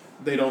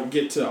they don't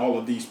get to all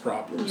of these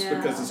problems Yeah.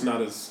 because it's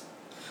not as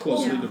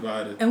closely Yeah.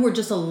 divided. And we're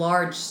just a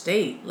large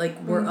state. Like,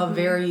 we're a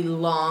very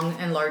long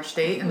and large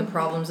state, and the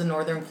problems in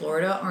northern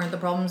Florida aren't the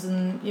problems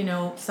in,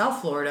 South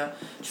Florida.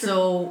 True.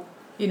 So,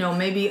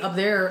 maybe up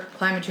there,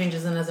 climate change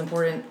isn't as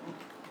important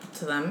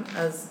to them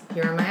as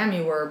here in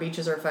Miami, where our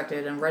beaches are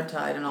affected and red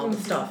tide and all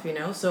the stuff,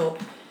 So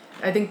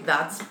I think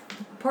that's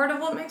part of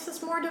what makes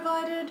us more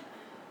divided.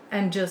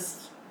 And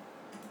just,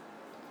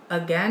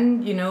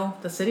 again,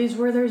 the cities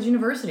where there's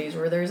universities,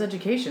 where there's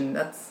education,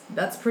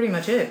 that's pretty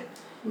much it.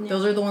 Yeah.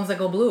 Those are the ones that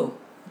go blue.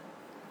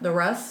 The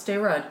rest stay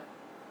red.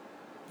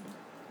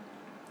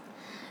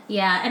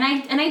 Yeah,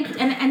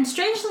 and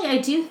strangely, I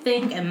do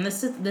think, and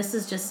this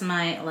is just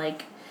my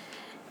like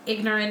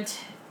ignorant.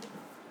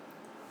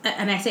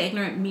 And I say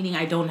ignorant meaning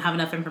I don't have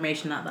enough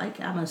information. Not like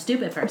I'm a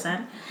stupid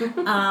person.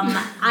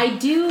 I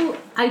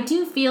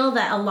do feel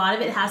that a lot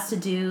of it has to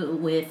do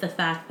with the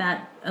fact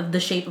that of the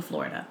shape of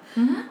Florida.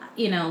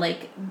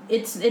 Like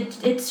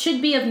it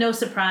should be of no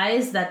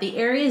surprise that the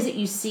areas that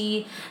you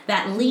see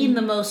that lean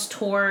the most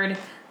toward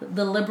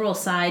the liberal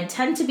side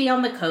tend to be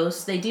on the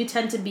coast. They do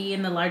tend to be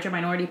in the larger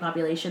minority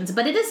populations,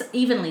 but it is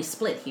evenly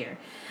split here.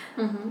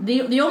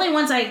 The only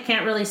ones I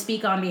can't really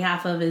speak on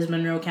behalf of is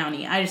Monroe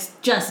County. I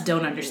just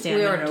don't understand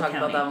We Monroe already talked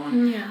County. about that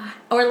one. Yeah.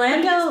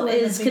 Orlando But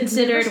it is is one of the big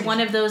considered universities.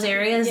 one of those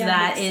areas Yeah,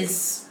 that big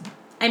is.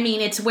 I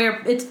mean, it's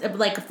where it's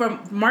like from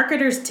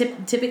marketers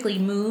typically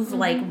move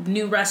like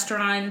new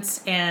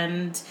restaurants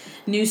and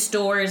new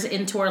stores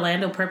into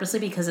Orlando purposely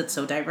because it's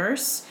so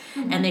diverse,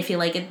 and they feel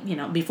like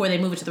it. Before they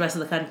move it to the rest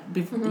of the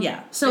country.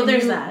 Yeah, so And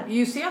there's that.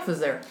 UCF is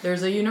there.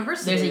 There's a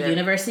university. There's a there.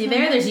 university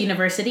there. There's a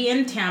university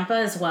in Tampa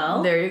as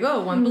well. There you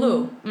go. One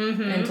blue.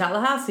 In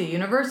Tallahassee,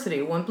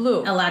 university. One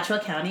blue.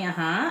 Alachua County,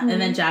 and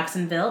then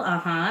Jacksonville,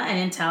 and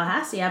in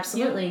Tallahassee,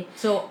 absolutely.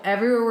 So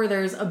everywhere where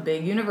there's a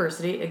big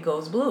university, it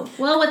goes blue.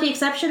 Well, with the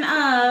exception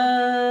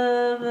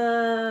of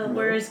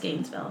where is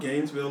Gainesville?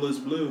 Gainesville is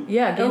blue.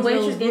 Yeah, Oh, Gainesville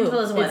wait, is blue.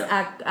 Gainesvel is what? It's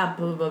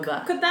blah, blah,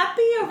 blah. Could that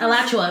be a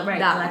Alachua, right?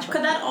 That- Alachua.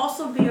 Could that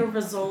also be a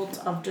result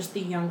of just the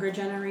younger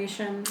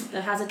generation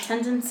that has a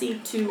tendency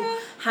to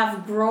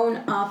have grown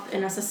up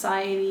in a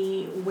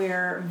society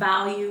where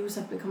values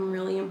have become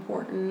really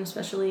important,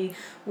 especially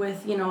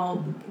with,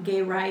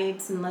 gay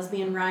rights and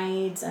lesbian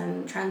rights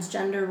and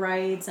transgender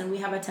rights, and we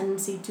have a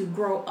tendency to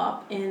grow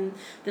up in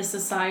this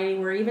society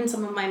where even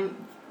some of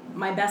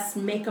my best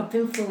makeup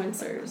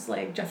influencers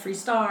like Jeffree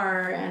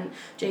Star and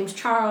James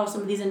Charles,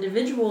 some of these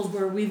individuals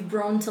where we've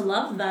grown to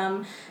love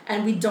them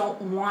and we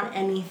don't want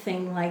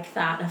anything like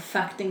that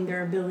affecting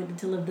their ability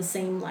to live the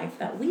same life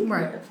that we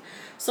Right. live.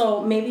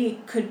 So maybe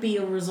it could be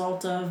a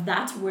result of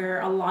that's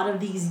where a lot of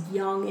these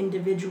young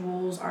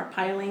individuals are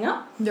piling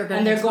up. They're getting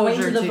and they're going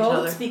to exposure the to each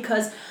votes other.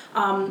 because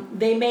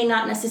they may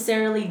not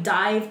necessarily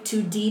dive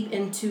too deep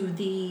into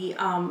the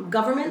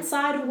government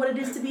side of what it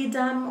is to be a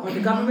Dem or the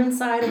government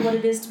side of what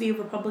it is to be a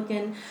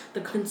Republican, the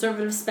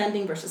conservative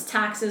spending versus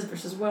taxes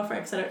versus welfare,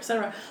 et cetera, et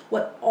cetera.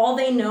 What all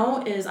they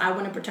know is I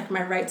want to protect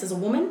my rights as a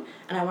woman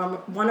and I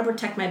want to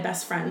protect my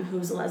best friend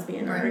who's a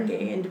lesbian or a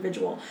gay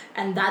individual.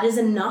 And that is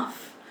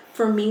enough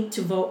for me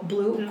to vote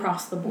blue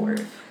across the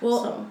board.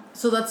 Well,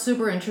 so that's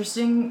super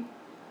interesting,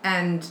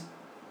 and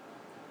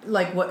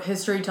like what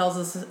history tells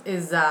us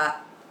is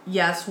that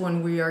yes,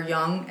 when we are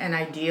young and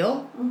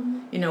ideal,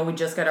 we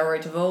just get our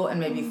right to vote,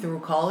 and maybe through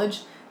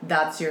college,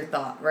 that's your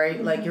thought,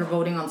 right? Like you're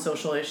voting on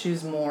social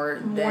issues more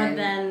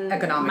than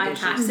economic my issues.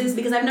 taxes,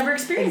 because I've never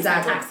experienced my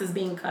Exactly. taxes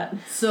being cut.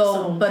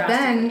 So but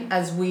drastically. then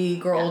as we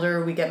grow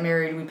older, we get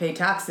married, we pay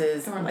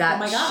taxes, And we're like, that oh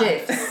my God.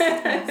 shifts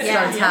starts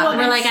Well, happening.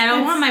 we're like, I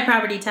don't want my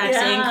property tax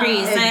to Yeah.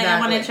 increase. I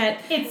want to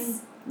Exactly. try.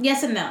 It's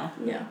Yes and no.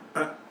 Yeah.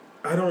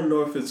 I don't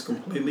know if it's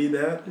completely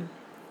that.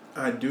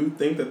 I do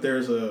think that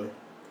there's a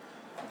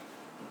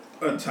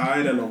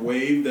tide and a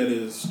wave that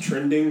is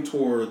trending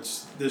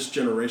towards this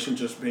generation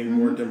just being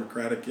more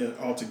democratic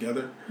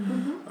altogether.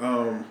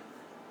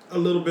 A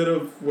little bit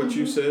of what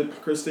you said,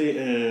 Christy,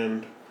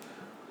 and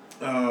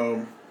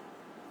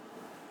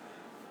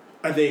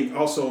I think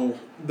also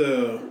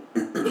the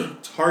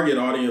target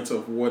audience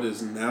of what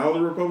is now the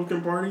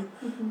Republican Party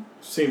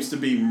seems to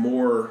be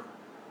more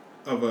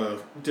of a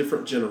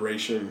different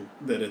generation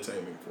that it's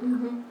aiming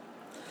for.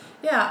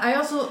 Yeah, I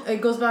also, it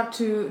goes back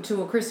to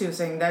what Christy was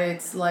saying, that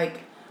it's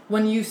like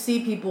when you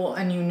see people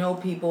and you know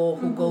people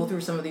who go through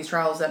some of these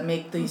trials that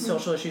make these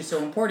social issues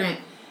so important,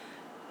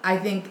 I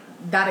think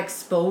that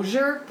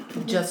exposure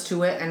just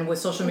to it, and with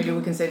social media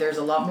we can say there's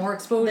a lot more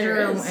exposure,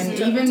 There is. and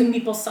to even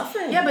people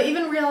suffering. yeah, but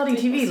even reality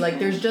TV, like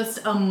there's just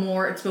a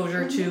more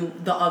exposure to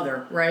the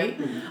other, right?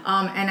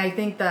 And I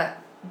think that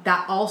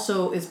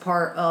also is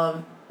part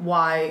of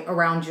why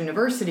around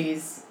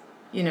universities,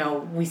 you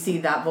know, we see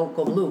that vote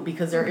go blue,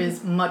 because there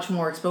is much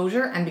more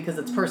exposure, and because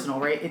it's personal,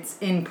 right? It's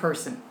in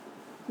person.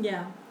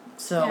 Yeah.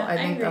 So Yeah, I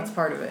think agree. that's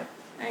part of it.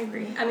 I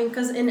agree. I mean,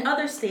 because in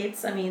other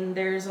states, I mean,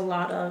 there's a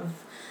lot of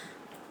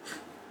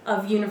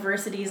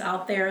universities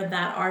out there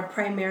that are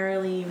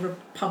primarily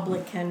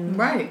Republican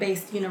Right.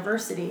 based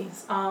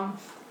universities.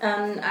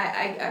 And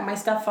I my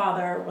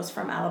stepfather was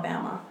from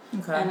Alabama.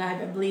 Okay. And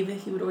I believe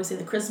he would always say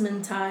the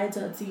Crimson Tide,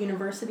 so it's the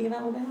University of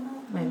Alabama.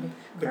 Maybe.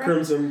 The Correct?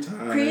 Crimson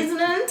Tide.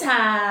 Crimson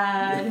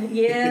Tide.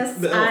 Yes,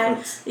 The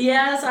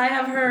elephants. I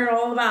have heard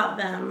all about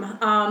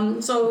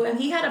them. So and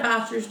he had a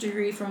bachelor's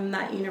degree from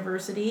that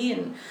university,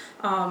 and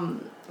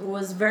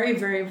was very,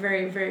 very,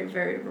 very, very,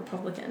 very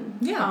Republican.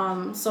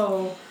 Yeah.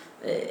 So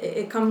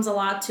it comes a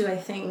lot to, I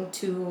think,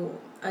 to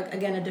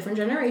again a different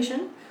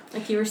generation,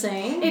 like you were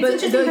saying. it's But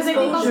interesting the because I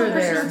think also exposure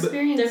there- personal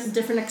experience.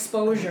 Different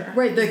exposure.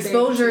 Right, the is big,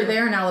 exposure too.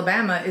 there in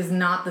Alabama is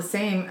not the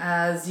same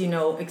as, you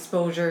know,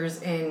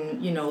 exposures in,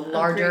 you know,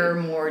 larger,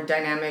 Agreed. more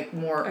dynamic,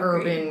 more Agreed.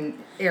 urban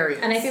areas.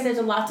 And I think there's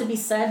a lot to be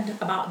said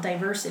about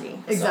diversity.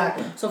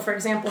 Exactly. So for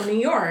example, New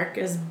York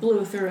is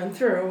blue through and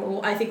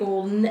through. I think it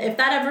will, if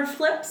that ever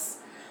flips,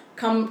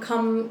 come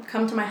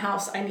to my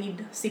house. I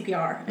need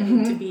CPR. I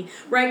need to be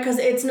right, because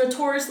it's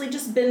notoriously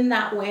just been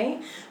that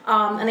way.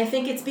 And I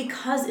think it's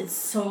because it's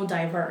so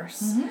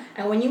diverse.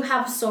 And when you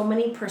have so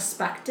many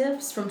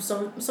perspectives from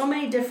so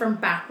many different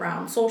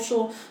backgrounds,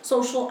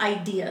 social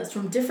ideas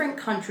from different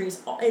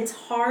countries, it's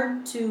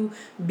hard to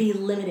be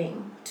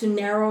limiting, to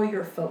narrow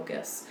your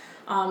focus.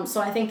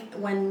 So I think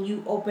when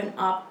you open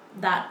up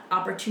that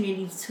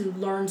opportunity to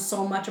learn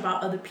so much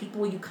about other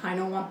people, you kind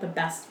of want the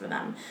best for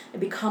them.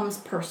 It becomes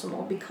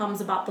personal, becomes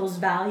about those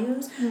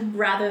values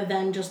rather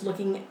than just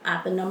looking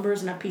at the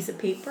numbers in a piece of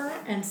paper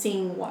and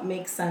seeing what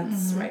makes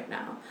sense right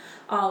now.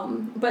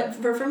 But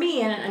for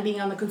me, and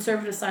being on the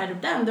conservative side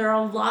of them, there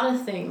are a lot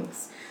of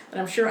things that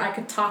I'm sure I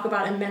could talk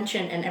about and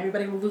mention, and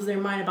everybody will lose their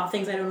mind about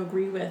things I don't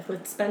agree with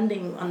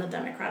spending on the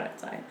Democratic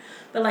side.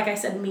 But like I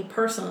said, me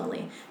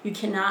personally, you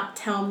cannot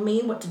tell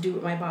me what to do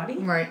with my body.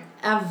 Right.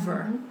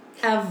 Ever.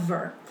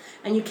 Ever.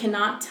 And you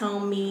cannot tell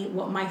me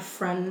what my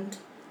friend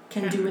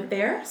can do with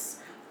theirs.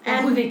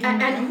 And who they can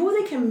marry. and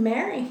who they can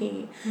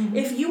marry.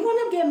 If you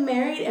want to get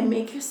married and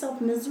make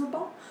yourself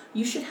miserable,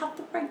 you should have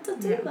the right to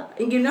do that.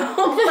 You know? Like,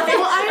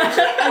 Well, I don't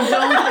think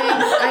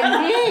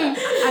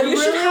I you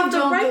should really have the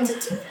don't right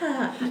think, to do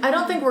that. I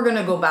don't think we're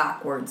gonna go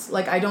backwards.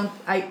 Like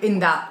in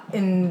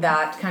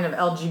that kind of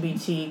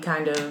LGBT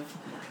kind of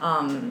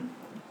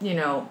you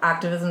know,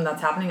 activism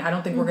that's happening. I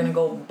don't think we're gonna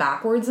go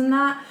backwards in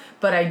that.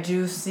 But I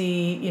do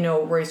see, you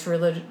know, race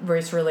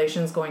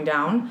relations going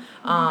down,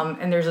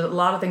 and there's a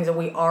lot of things that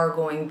we are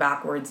going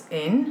backwards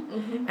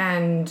in,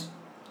 and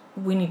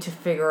we need to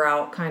figure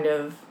out kind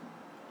of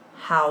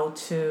how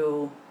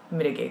to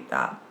mitigate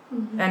that,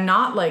 and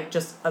not like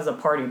just as a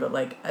party, but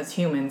like as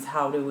humans,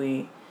 how do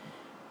we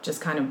just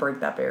kind of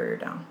break that barrier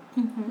down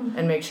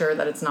and make sure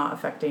that it's not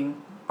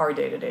affecting our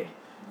day to day.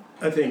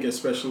 I think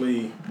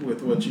especially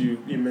with what you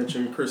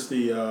mentioned,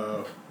 Christy,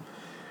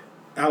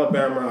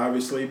 Alabama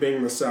obviously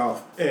being the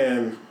South,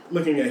 and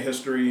looking at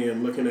history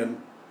and looking at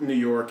New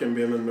York and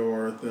being the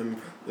North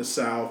and the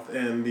South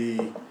and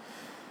the,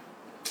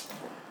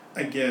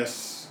 I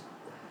guess,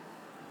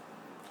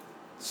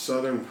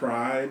 Southern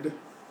pride,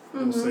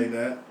 we'll say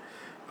that.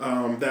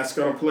 That's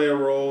going to play a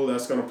role.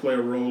 That's going to play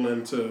a role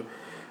into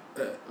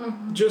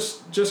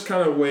just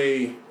kind of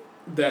way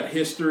that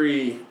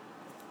history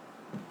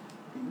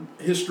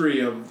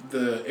of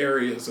the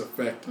areas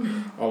affect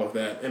all of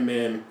that. And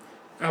then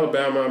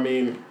Alabama, I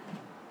mean,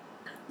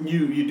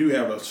 you do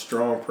have a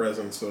strong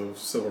presence of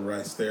civil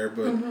rights there,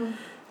 but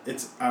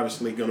it's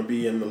obviously going to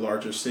be in the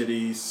larger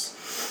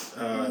cities.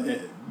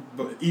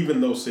 But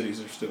even those cities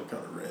are still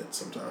kind of red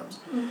sometimes.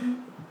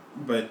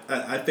 But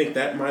I think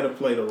that might have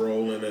played a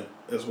role in it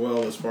as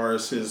well, as far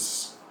as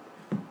his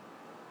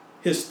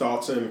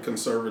thoughts and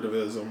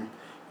conservatism.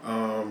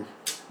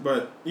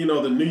 But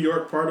the New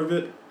York part of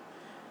it,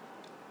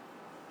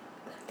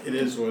 it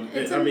is what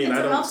it's I mean. It's I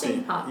a don't melting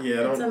see. pot.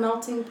 Yeah, It's a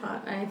melting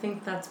pot, and I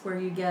think that's where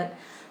you get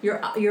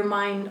your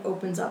mind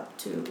opens up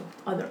to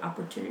other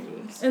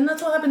opportunities. And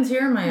that's what happens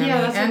here in Miami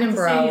Yeah, that's and what in I'm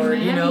saying, Broward.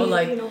 in You know,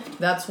 Miami,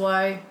 that's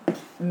why,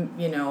 in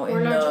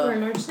We're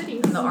large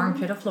cities. the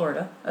armpit of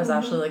Florida, as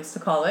Ashley likes to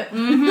call it.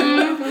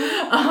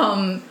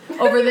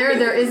 Over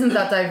there isn't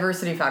that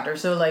diversity factor.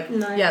 So,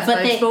 yes, But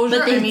by they- exposure,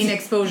 but they I mean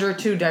exposure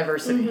to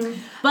diversity.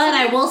 But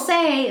I will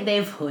say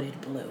they've hooded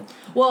blue.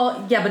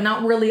 Well, yeah, but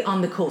not really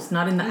on the coast,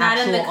 not in the Not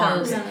actual in the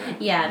coast. armpit.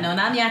 Yeah, no,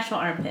 not the actual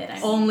armpit. I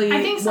mean, Only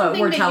I think where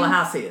something that you-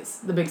 Tallahassee is,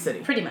 the big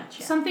city. pretty much.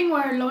 Yeah. Something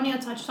where Lonia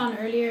touched on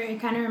earlier,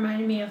 it kind of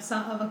reminded me of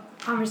a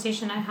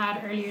conversation I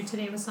had earlier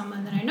today with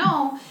someone that I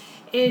know,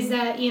 is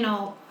that,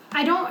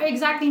 I don't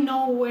exactly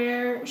know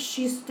where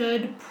she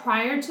stood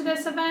prior to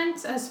this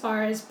event as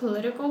far as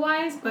political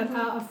wise, but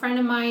a friend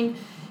of mine,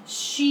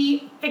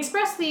 she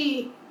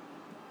basically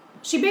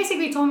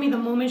told me the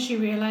moment she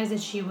realized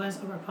that she was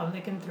a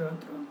Republican through and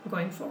through,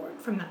 going forward,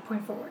 from that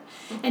point forward.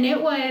 And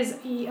it was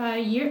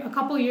a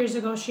couple years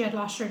ago, she had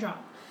lost her job,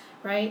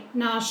 right?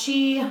 Now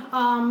she,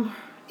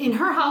 in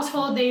her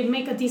household, they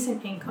make a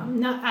decent income.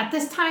 Now, at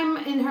this time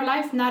in her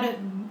life, not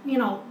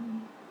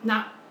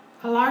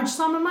a large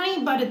sum of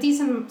money, but a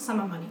decent sum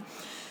of money.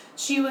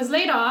 She was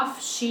laid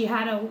off. She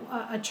had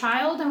a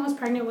child and was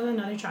pregnant with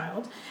another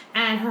child.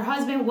 And her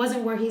husband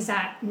wasn't where he's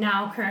at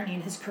now currently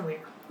in his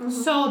career.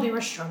 So they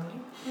were struggling.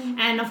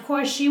 And of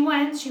course she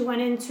went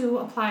in to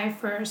apply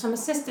for some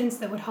assistance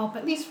that would help,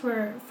 at least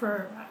for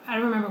I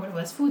don't remember what it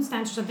was, food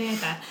stamps or something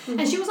like that.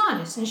 And she was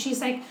honest, and she's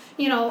like,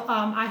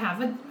 I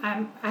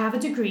have a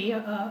degree,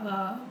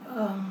 a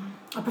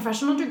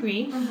professional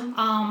degree,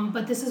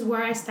 but this is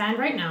where I stand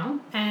right now,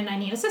 and I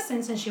need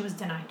assistance, and she was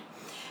denied.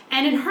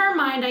 And in her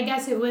mind, I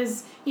guess it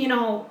was, you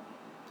don't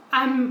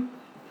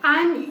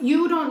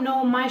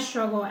know my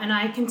struggle, and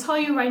I can tell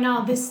you right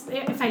now, this,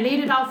 if I laid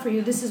it out for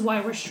you, this is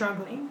why we're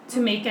struggling to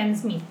make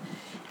ends meet.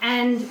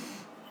 And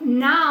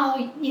now,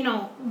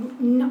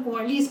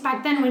 or at least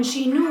back then, when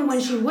she knew when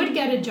she would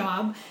get a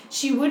job,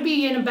 she would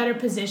be in a better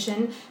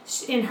position.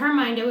 In her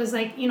mind, it was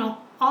like,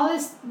 all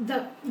this,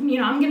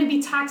 I'm going to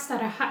be taxed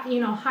at a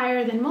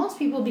higher than most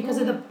people because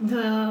of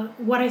the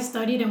what I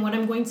studied and what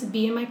I'm going to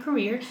be in my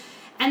career.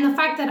 And the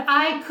fact that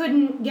I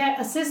couldn't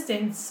get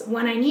assistance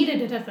when I needed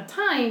it at the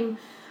time,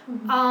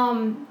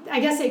 I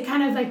guess it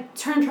kind of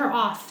turned her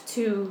off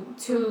to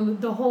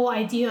the whole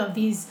idea of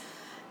these.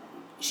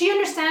 She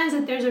understands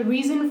that there's a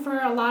reason for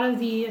a lot of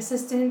the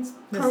assistance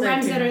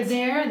programs that are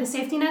there, the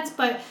safety nets,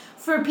 but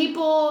for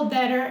people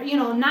that are,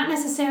 not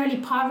necessarily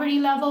poverty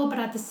level, but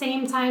at the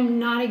same time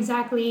not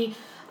exactly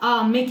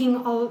making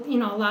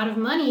a lot of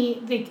money,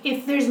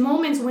 if there's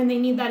moments when they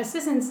need that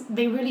assistance,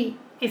 they really,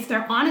 if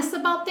they're honest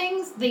about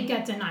things, they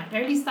get denied. Or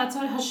at least that's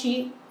how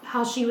she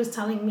was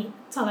telling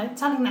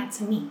that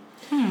to me.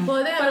 Well,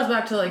 I think it goes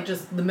back to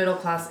just the middle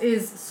class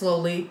is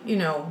slowly,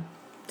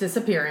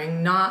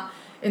 disappearing, not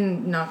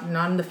in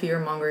the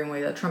fear-mongering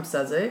way that Trump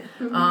says it.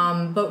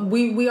 But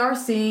we are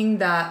seeing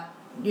that,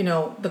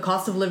 the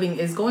cost of living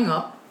is going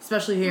up,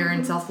 especially here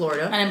in South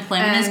Florida.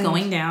 Unemployment is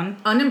going down.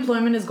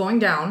 Unemployment is going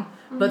down,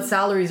 but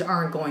salaries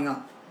aren't going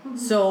up.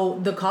 So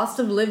the cost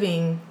of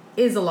living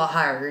is a lot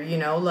higher,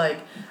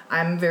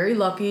 I'm very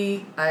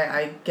lucky.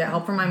 I get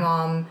help from my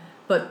mom,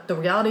 but the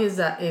reality is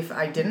that if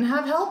I didn't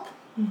have help,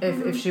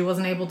 if she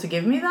wasn't able to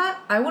give me that,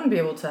 I wouldn't be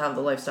able to have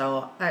the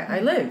lifestyle I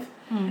live.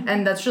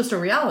 And that's just a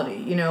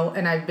reality,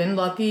 and I've been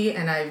lucky,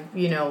 and I've,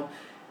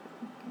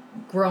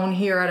 grown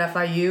here at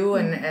FIU,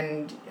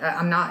 and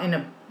I'm not in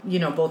a,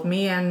 both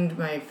me and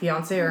my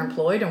fiance are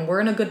employed, and we're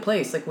in a good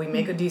place. We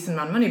make a decent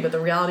amount of money, but the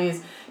reality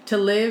is to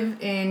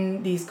live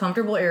in these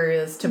comfortable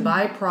areas, to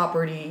buy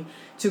property,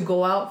 to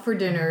go out for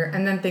dinner,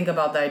 and then think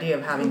about the idea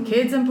of having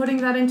kids and putting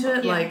that into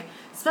it,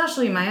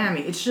 especially in Miami,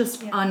 it's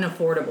just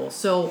unaffordable.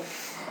 So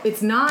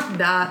it's not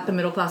that the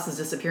middle class is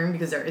disappearing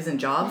because there isn't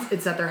jobs.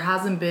 It's that there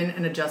hasn't been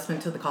an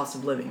adjustment to the cost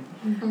of living.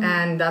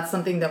 And that's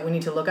something that we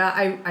need to look at.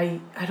 I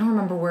don't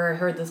remember where I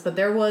heard this, but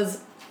there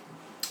was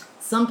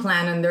some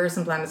plan, and there is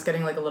some plan that's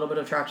getting a little bit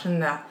of traction,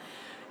 that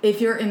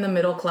if you're in the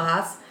middle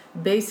class,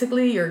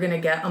 basically you're going to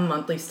get a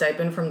monthly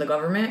stipend from the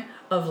government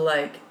of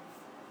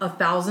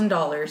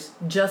 $1,000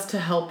 just to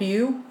help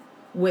you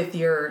with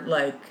your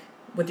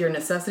with your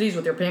necessities,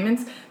 with your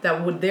payments,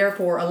 that would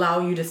therefore allow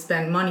you to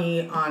spend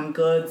money on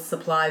goods,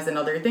 supplies, and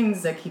other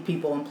things that keep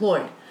people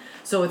employed.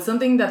 So it's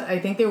something that I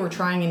think they were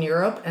trying in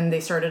Europe, and they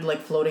started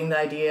floating the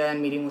idea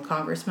and meeting with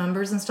Congress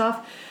members and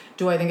stuff.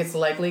 Do I think it's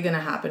likely going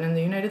to happen in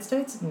the United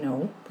States?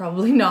 No,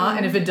 probably not.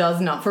 And if it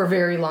does, not for a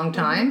very long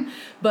time.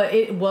 But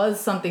it was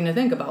something to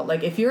think about.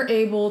 If you're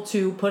able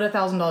to put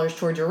 $1,000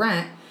 towards your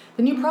rent,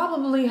 then you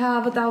probably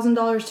have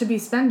 $1,000 to be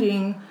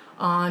spending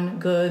on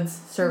goods,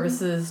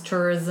 services,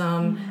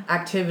 tourism,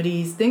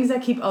 activities, things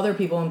that keep other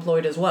people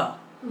employed as well.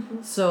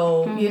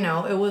 So,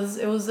 it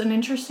was an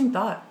interesting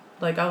thought.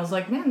 I was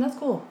like, man, that's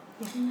cool.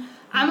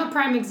 I'm a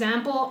prime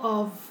example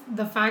of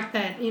the fact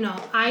that, you know,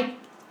 I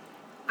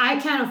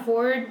can't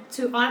afford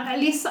to, at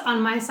least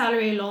on my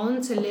salary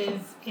alone, to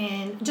live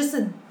in just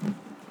a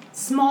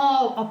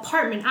small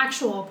apartment,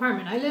 actual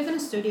apartment. I live in a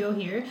studio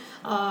here,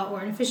 or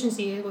an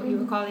efficiency is what you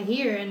would call it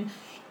here, and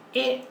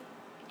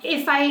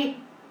if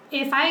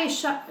I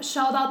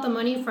shelled out the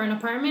money for an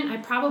apartment, I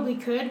probably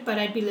could, but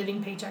I'd be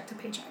living paycheck to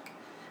paycheck,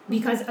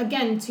 because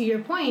again, to your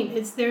point,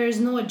 there is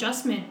no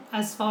adjustment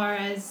as far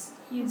as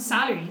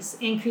salaries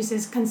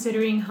increases,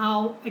 considering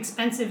how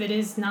expensive it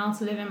is now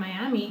to live in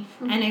Miami,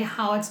 and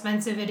how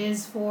expensive it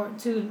is for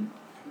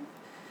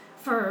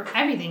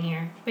everything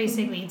here,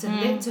 basically, to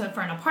live, for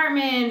an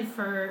apartment,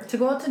 to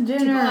go out to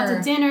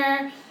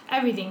dinner,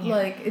 everything here.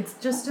 Like, it's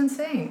just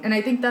insane. And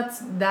I think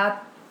that's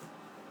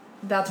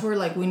where,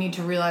 like, we need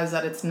to realize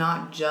that it's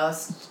not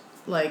just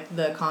like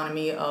the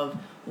economy of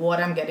what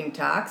I'm getting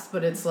taxed,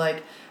 but it's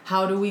like,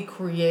 how do we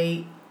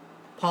create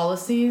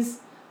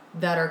policies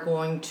that are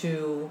going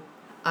to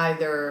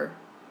either,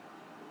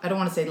 I don't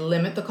want to say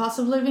limit the cost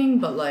of living,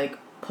 but like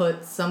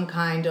put some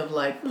kind of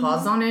like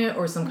pause on it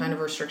or some kind of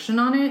restriction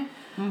on it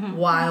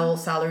while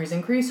salaries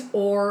increase,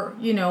 or,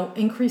 you know,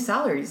 increase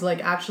salaries,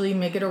 like actually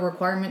make it a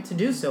requirement to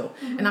do so.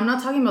 And I'm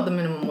not talking about the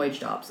minimum wage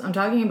jobs. I'm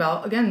talking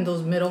about, again,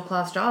 those middle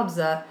class jobs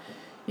that,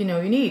 you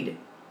know, you need.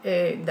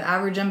 The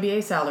average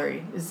MBA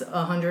salary is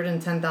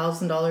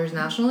 $110,000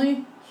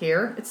 nationally.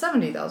 Here, it's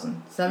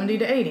 $70,000, 70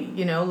 to 80,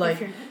 you know,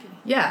 like,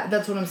 yeah,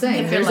 that's what I'm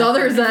saying. There's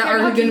others that are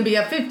going to be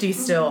at 50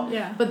 still.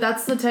 Yeah. But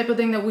that's the type of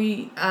thing that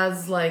we,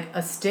 as like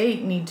a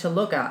state, need to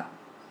look at,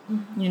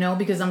 you know,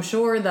 because I'm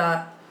sure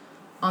that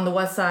on the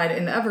west side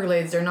in the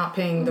Everglades, they're not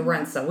paying the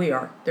rents that we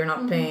are. They're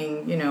not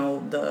paying, you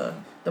know,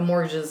 the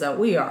mortgages that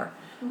we are.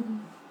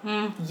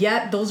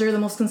 Yet those are the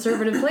most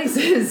conservative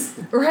places,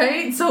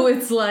 right? So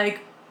it's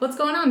like, what's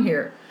going on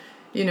here,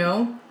 you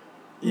know?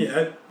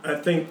 Yeah, I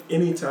think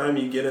anytime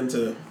you get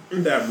into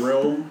that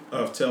realm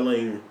of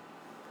telling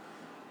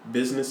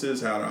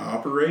businesses how to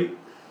operate,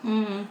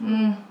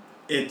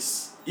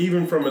 it's,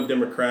 even from a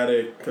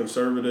Democratic,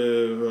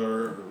 conservative,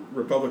 or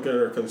Republican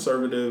or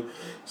conservative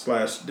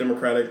 /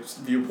 Democratic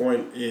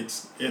viewpoint,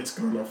 it's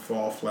gonna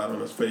fall flat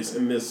on its face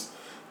in this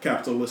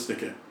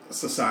capitalistic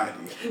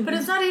society. But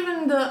it's not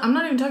even I'm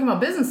not even talking about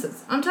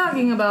businesses. I'm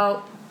talking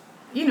about,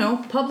 you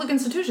know, public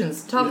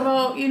institutions. Talk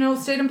about, you know,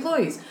 state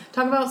employees.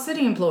 Talk about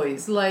city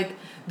employees. Like,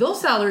 those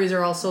salaries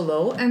are also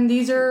low, and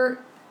these are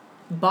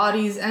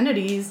bodies,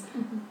 entities,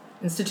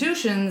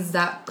 institutions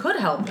that could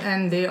help,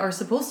 and they are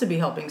supposed to be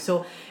helping.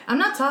 So I'm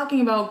not talking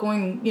about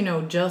going, you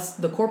know,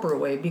 just the corporate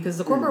way, because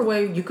the corporate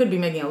way, you could be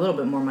making a little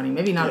bit more money,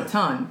 maybe not a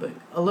ton, but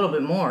a little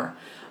bit more.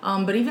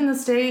 But even the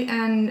state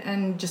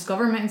and just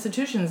government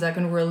institutions that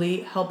can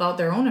really help out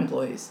their own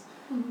employees.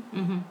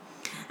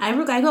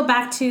 I go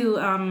back to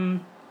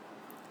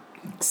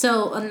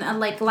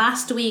like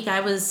last week, I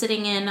was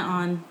sitting in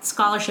on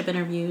scholarship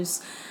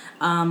interviews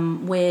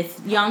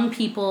with young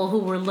people who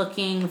were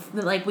looking,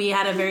 like, we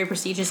had a very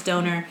prestigious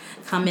donor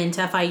come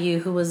into FIU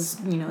who was,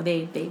 you know,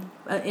 they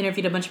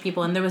interviewed a bunch of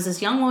people, and there was this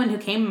young woman who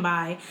came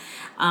by,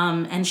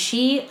 and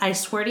she, I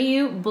swear to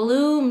you,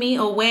 blew me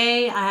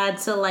away. I had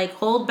to, like,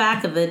 hold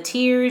back the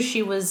tears.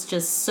 She was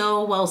just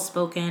so well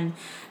spoken.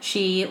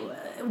 She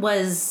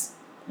was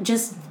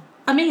just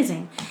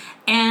amazing.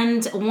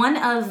 And one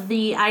of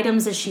the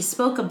items that she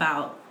spoke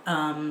about,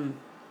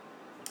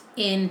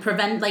 in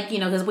like, you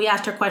know, because we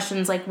asked her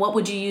questions like, what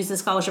would you use the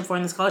scholarship for?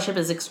 And the scholarship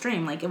is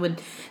extreme. Like,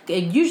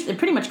 it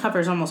pretty much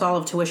covers almost all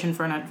of tuition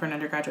for an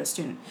undergraduate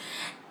student.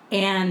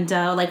 And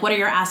like, what are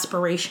your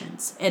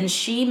aspirations? And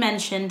she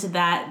mentioned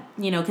that,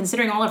 you know,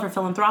 considering all of her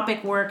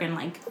philanthropic work and,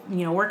 like,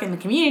 you know, work in the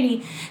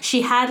community,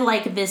 she had,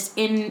 like, this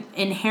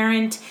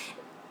inherent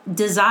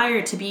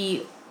desire to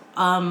be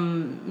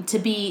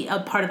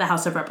a part of the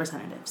House of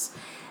Representatives.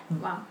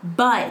 Wow.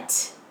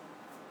 But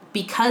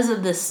because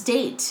of the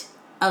state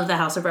of the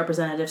House of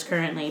Representatives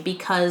currently,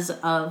 because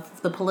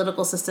of the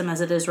political system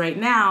as it is right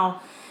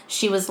now,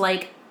 she was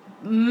like,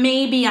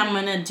 maybe I'm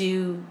going to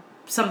do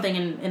something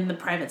in the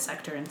private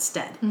sector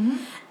instead.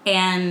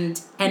 And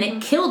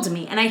it killed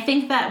me. And I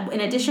think that in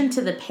addition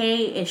to the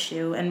pay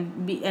issue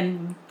and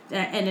in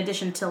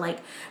addition to,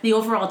 like, the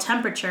overall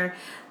temperature,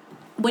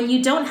 when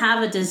you don't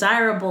have a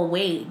desirable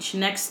wage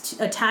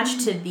attached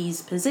to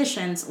these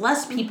positions,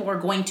 less people are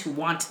going to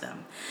want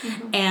them.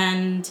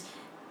 And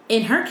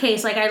in her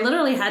case, like, I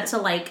literally had to,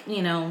 like,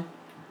 you know,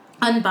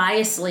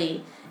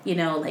 unbiasedly, you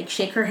know, like,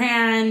 shake her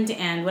hand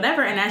and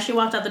whatever. And as she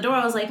walked out the door,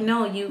 I was like,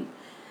 no,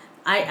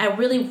 I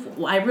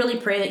really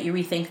pray that you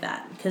rethink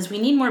that, because we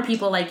need more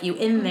people like you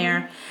in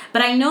there.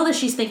 But I know that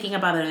she's thinking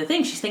about other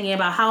things. She's thinking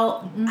about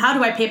how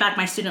do I pay back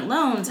my student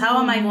loans? How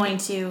am I going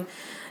to,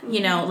 you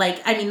know,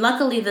 like, I mean,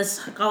 luckily this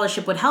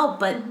scholarship would help,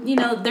 but, you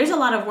know, there's a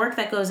lot of work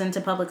that goes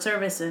into public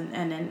service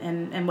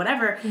and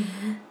whatever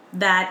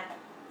that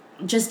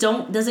just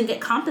doesn't get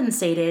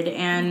compensated.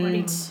 And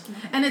it's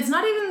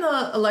not even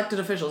the elected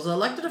officials. The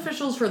elected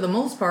officials, for the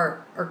most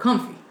part, are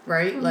comfy,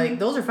 right? Like,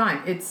 those are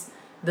fine. It's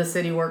the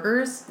city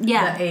workers,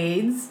 Yeah. the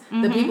aides,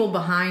 the people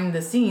behind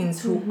the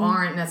scenes who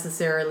aren't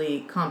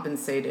necessarily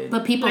compensated.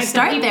 But people Like the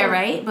start people- there,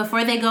 right?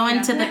 Before they go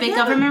into the big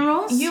government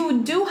roles?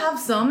 You do have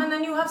some, and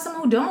then you have some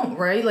who don't,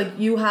 right? Like,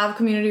 you have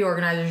community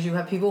organizers, you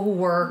have people who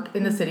work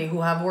in the city,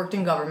 who have worked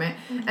in government,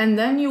 and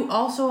then you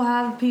also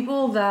have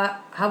people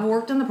that have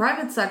worked in the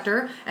private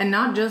sector, and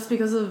not just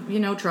because of,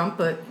 Trump,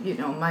 but,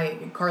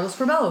 Carlos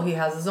Corbello, he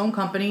has his own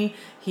company,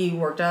 he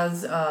worked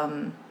as,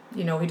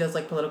 he does,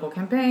 like, political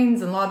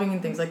campaigns and lobbying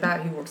and things like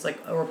that. He works, like,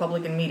 a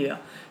Republican media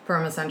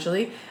firm,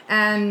 essentially,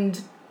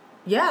 and...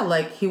 yeah,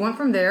 like, he went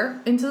from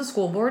there into the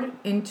school board,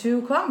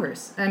 into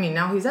Congress. I mean,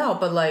 now he's out,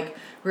 but, like,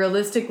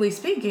 realistically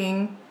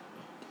speaking,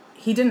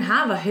 he didn't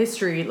have a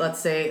history, let's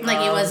say, Like,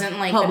 he wasn't,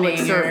 like, the public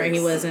mayor, service.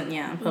 he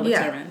wasn't, public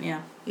servant,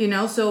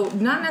 yeah. So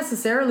not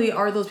necessarily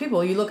are those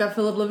people. You look at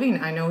Philip Levine.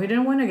 I know he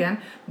didn't win again,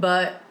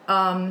 but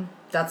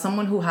that's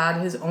someone who had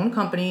his own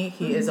company.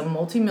 He is a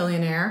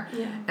multimillionaire,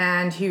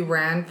 and he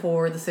ran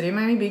for the city of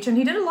Miami Beach, and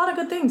he did a lot of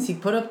good things. He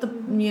put up the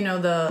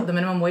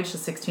minimum wage to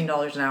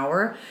 $16 an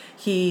hour.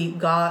 He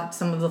got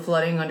some of the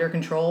flooding under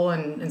control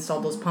and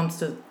installed those pumps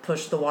to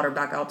push the water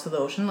back out to the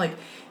ocean. Like,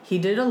 he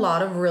did a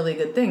lot of really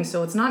good things.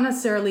 So it's not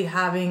necessarily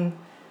having,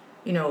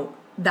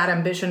 that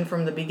ambition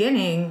from the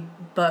beginning,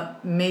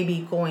 but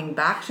maybe going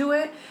back to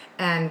it.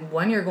 And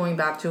when you're going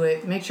back to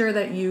it, make sure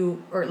that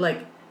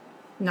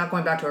not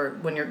going back to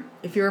it,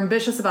 if you're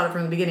ambitious about it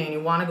from the beginning and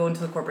you want to go into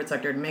the corporate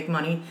sector to make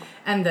money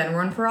and then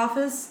run for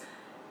office,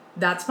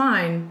 that's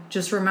fine.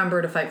 Just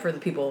remember to fight for the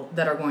people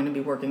that are going to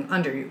be working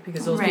under you,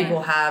 because those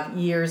people have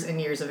years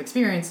and years of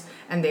experience,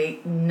 and they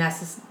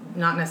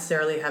not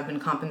necessarily have been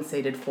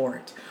compensated for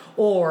it.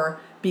 Or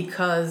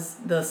because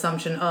the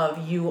assumption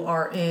of you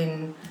are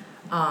in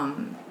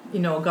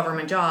a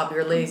government job,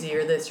 you're lazy,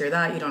 you're this, you're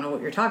that, you don't know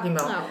what you're talking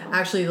about. No.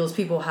 Actually, those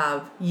people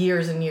have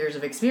years and years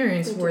of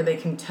experience where they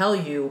can tell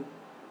you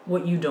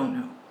what you don't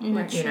know.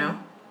 Right.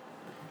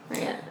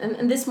 Right.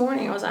 And this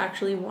morning I was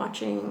actually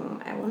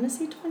watching, I want to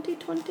say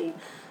 2020,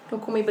 don't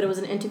quote me, but it was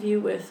an interview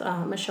with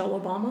Michelle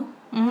Obama.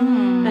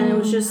 And it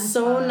was just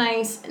so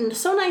nice, and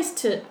so nice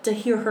to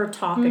hear her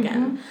talk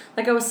again.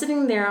 Like, I was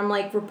sitting there, I'm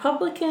like,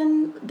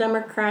 Republican,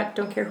 Democrat,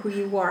 don't care who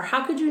you are,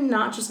 how could you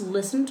not just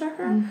listen to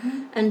her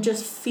and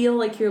just feel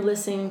like you're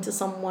listening to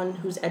someone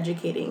who's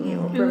educating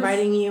you,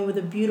 providing you with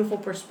a beautiful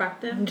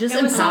perspective? Just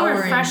It was so empowering.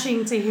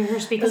 refreshing to hear her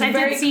speak. Because It I was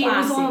very did see, it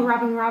was the one classy. with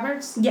Robin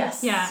Roberts.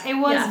 Yes. Yeah, it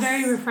was Yes.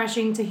 very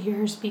refreshing to hear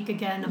her speak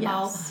again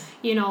about, Yes.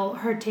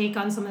 her take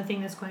on some of the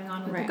things that's going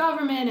on with the Right.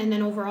 government, and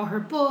then overall her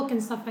book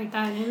and stuff like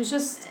that. And it was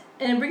just...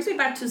 And it brings me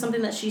back to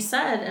something that she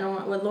said, and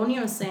what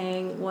Lonia was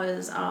saying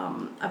was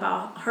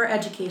about her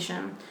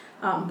education,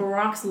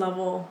 Barack's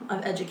level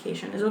of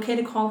education. Is it okay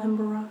to call him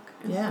Barack?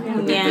 Yeah.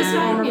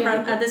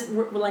 At this,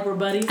 we're like, we're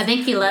buddies. I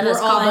think he let us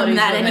We're all call him buddies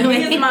that with him.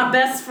 anyway. He's my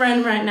best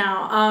friend right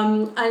now.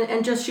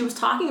 And just she was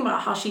talking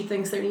about how she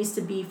thinks there needs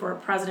to be for a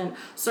president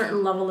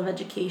certain level of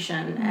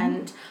education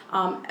and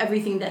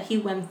everything that he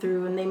went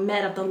through. And they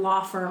met at the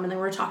law firm, and they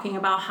were talking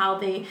about how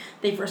they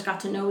first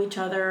got to know each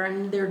other,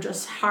 and they're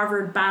just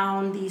Harvard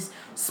bound, these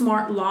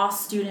smart law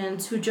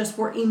students who just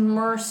were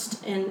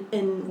immersed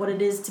in what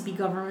it is to be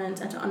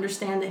government and to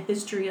understand the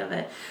history of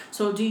it.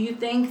 So do you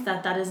think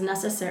that is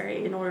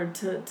necessary in order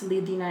to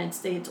lead the United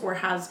States, or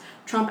has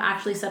Trump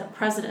actually set a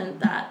precedent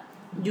that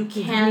you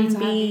can need to have the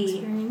be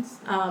experience.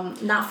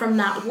 not from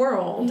that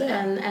world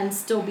and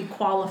still be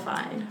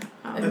qualified?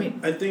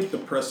 I think the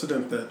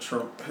precedent that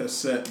Trump has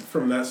set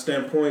from that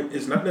standpoint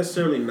is not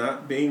necessarily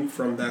not being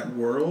from that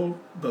world,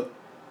 but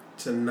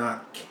to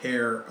not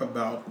care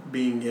about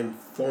being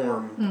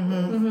informed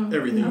of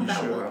everything you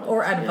should.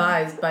 Or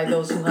advised by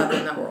those who have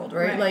in that world,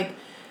 right? Right. Like,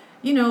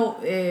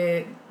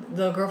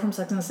 the girl from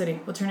Sex and the City,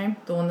 what's her name?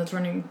 The one that's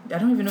running, I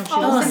don't even know if she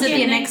Oh, was Cynthia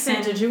Cynthia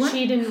Nixon. Did she win?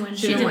 She didn't win.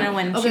 She didn't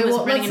win. Okay, She was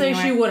well, running let's in say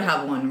New she York. would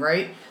have won,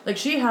 right? Like,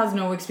 she has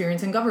no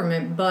experience in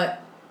government,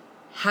 but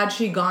had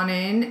she gone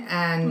in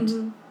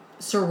and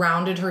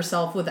surrounded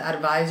herself with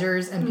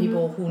advisors and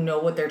people who know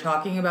what they're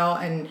talking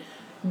about, and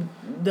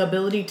the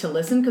ability to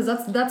listen,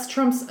 because that's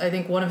Trump's, I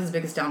think, one of his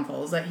biggest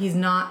downfalls, that he's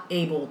not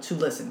able to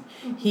listen.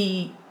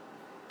 He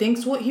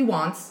thinks what he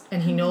wants,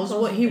 and he knows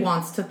what he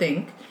wants to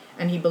think,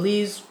 and he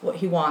believes what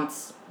he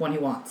wants when he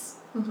wants.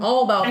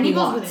 All about And he he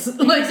goes wants.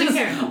 with it. Like, He doesn't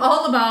just care.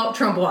 all about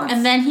Trump wants.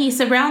 And then he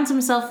surrounds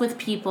himself with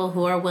people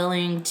who are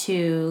willing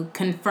to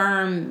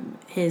confirm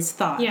his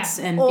thoughts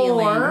Yeah. and Or-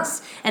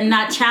 feelings and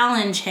not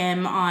challenge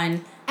him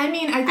on. I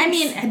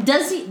mean,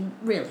 Does he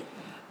really?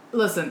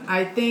 listen,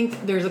 I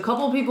think there's a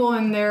couple people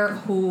in there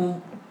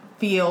who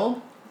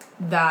feel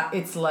that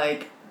it's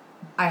like,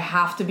 I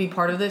have to be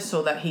part of this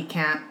so that he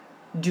can't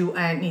do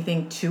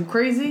anything too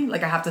crazy.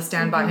 Like, I have to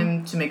stand by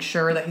him to make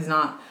sure that he's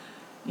not,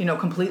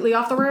 completely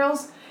off the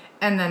rails.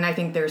 And then I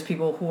think there's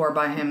people who are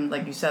by him,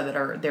 like you said,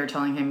 they're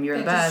telling him you're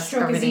the That just best,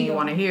 stroke his everything you ego.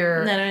 want to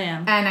hear. No,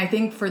 yeah. And I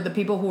think for the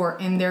people who are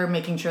in there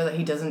making sure that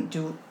he doesn't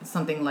do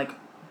something like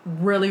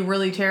really,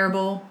 really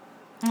terrible,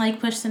 Like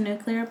push the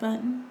nuclear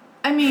button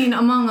I mean,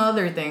 among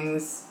other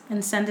things,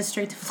 and send it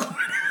straight to Florida.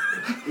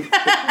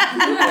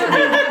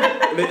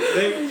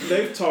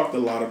 They've talked a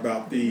lot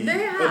about the They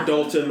have.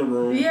 adults in the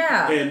room,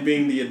 Yeah. and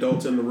being the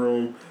adults in the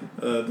room.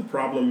 The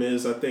problem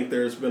is, I think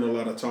there's been a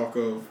lot of talk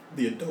of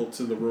the adults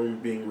in the room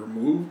being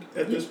removed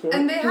at this point.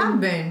 And they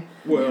have been.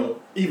 Well,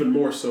 even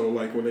more so,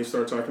 like when they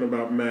start talking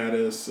about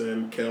Mattis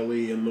and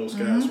Kelly and those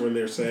guys, when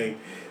they're saying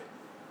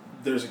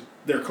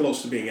they're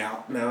close to being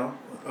out now,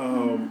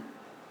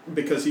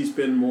 because he's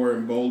been more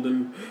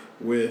emboldened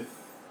with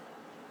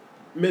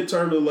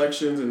midterm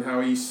elections and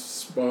how he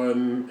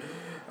spun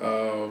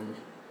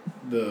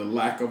the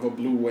lack of a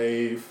blue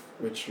wave,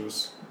 which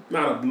was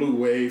not a blue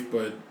wave,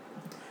 but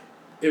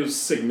it was a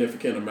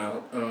significant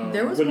amount.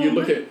 There was when you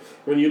look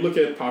movement.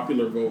 at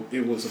popular vote,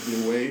 it was a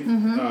blue wave.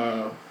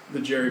 The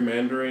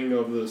gerrymandering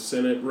of the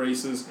Senate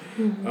races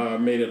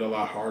made it a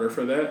lot harder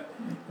for that.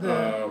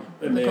 And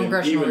the then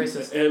congressional even,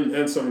 races.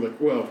 and some of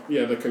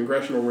the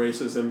congressional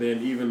races, and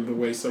then even the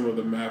way some of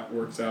the map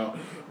works out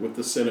with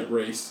the Senate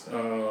race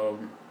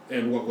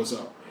and what was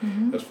up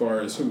as far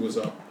as who was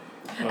up.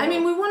 I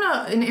mean,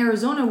 in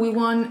Arizona, we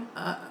won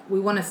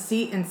a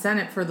seat in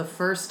Senate for the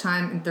first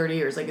time in 30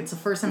 years. Like, it's the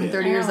first time in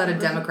 30 years that a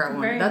Democrat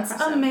won. Very That's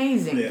impressive.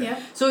 amazing. Yeah.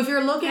 Yep. So if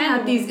you're looking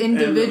And at these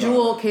Nevada.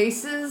 individual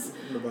cases,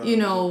 Nevada you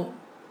know,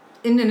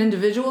 in an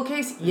individual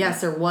case,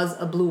 yes, there was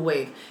a blue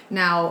wave.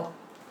 Now,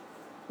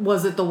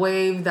 was it the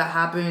wave that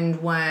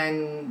happened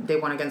when they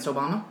won against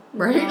Obama?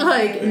 Right? No.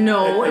 Like,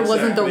 no, it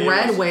wasn't the Exactly. It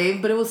red was-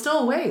 wave, but it was still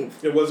a wave.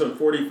 It wasn't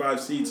 45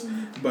 seats,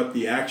 but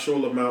the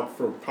actual amount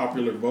for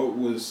popular vote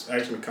was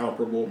actually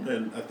comparable,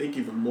 and I think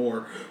even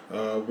more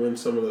when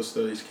some of the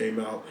studies came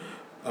out.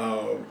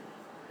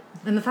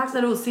 And the fact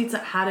that it was seats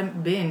that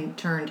hadn't been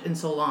turned in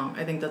so long,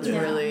 I think that's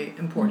Yeah. really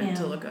important Yeah.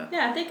 to look at.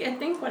 Yeah, I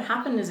think what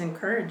happened is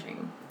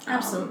encouraging.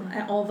 Absolutely.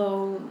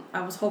 Although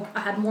I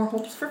had more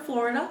hopes for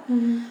Florida,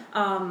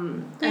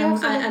 They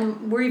also-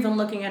 and we're even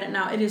looking at it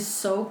now. It is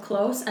so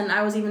close, and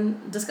I was even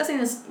discussing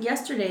this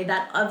yesterday.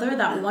 That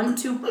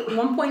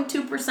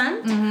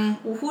 1.2%.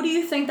 Who do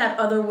you think that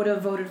other would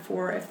have voted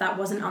for if that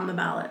wasn't on the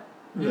ballot?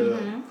 The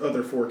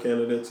other four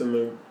candidates in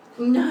the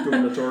No.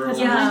 gubernatorial That's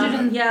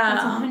Yeah.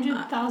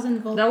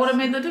 100,000 votes. That would have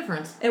made the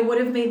difference. It would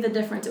have made the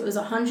difference. It was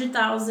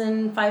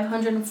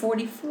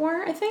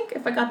 100,544, I think,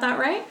 if I got that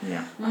right.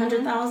 Yeah.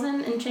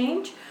 100,000 and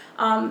change.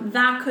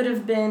 That could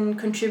have been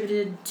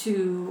contributed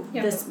to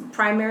Yeah, this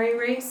primary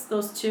race,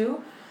 those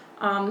two.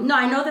 No,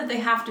 I know that they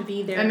have to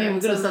be there. I mean,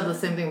 we could have So said the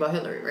same thing about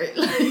Hillary, right?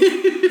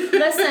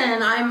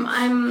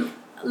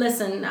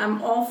 Listen,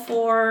 I'm all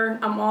for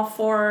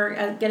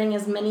getting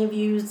as many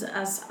views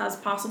as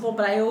possible,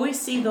 but I always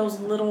see those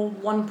little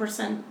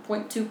 1%,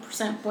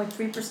 0.2%,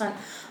 0.3%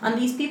 on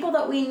these people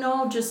that we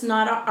know just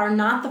are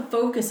not the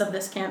focus of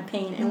this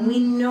campaign, and we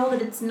know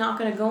that it's not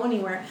going to go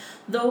anywhere.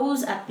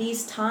 Those at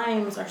these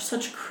times are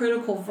such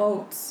critical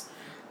votes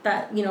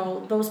that, you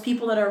know, those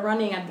people that are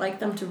running, I'd like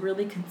them to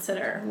really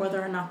consider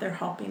whether or not they're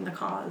helping the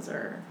cause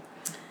or.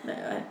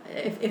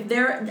 If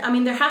there, I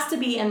mean, there has to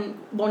be, and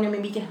Lorna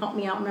maybe can help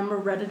me out. Remember,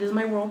 Reddit is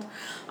my world,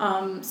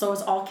 so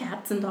it's all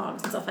cats and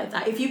dogs and stuff like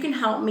that. If you can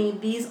help me,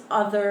 there's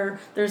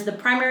the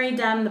primary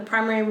Dem, the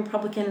primary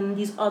Republican, and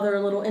these other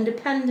little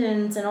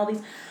independents and all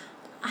these.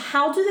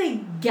 How do they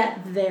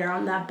get there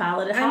on that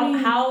ballot?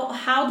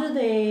 How do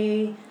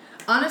they?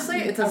 Honestly,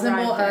 it's as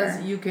simple Arrive as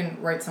there. you can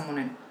write someone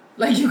in.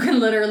 Like, you can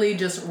literally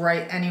just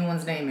write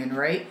anyone's name in,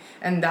 right?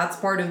 And that's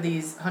part of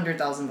these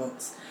 100,000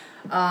 votes.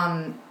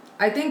 I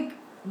think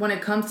when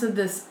it comes to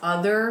this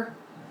other,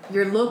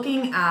 you're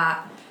looking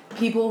at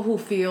people who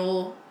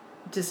feel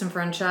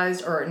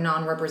disenfranchised or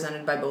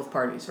non-represented by both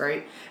parties,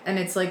 right? And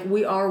it's like,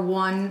 we are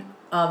one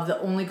of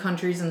the only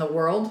countries in the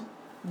world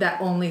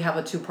that only have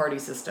a two-party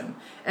system.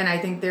 And I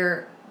think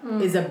there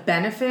is a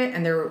benefit,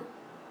 and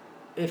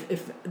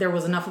if there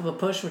was enough of a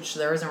push, which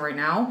there isn't right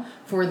now,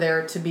 for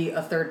there to be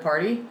a third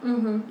party,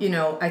 you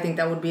know, I think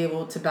that would be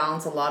able to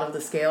balance a lot of the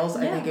scales.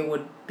 I think it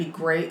would be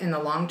great in the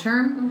long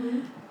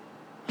term.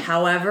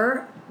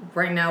 However,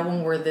 right now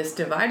when we're this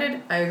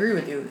divided, I agree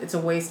with you. It's a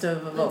waste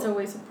of a vote. It's a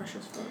waste of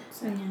precious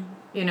votes. Yeah.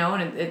 You know,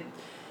 and it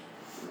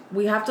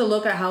we have to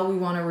look at how we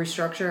want to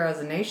restructure as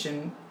a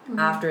nation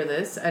after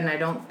this. And I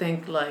don't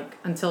think, like,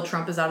 until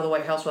Trump is out of the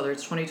White House, whether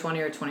it's 2020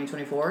 or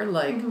 2024,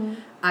 like,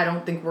 I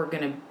don't think we're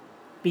going to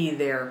be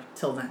there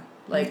till then.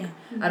 Like,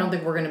 I don't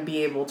think we're going to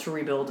be able to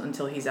rebuild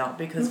until he's out.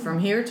 Because from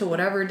here to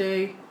whatever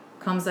day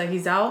comes that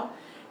he's out,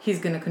 he's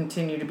going to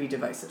continue to be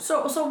divisive.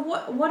 So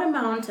what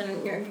amount,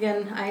 and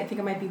again, I think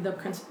I might be the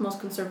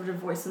most conservative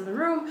voice in the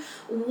room,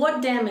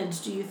 what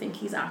damage do you think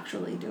he's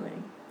actually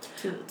doing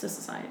to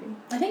society?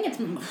 I think it's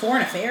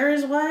foreign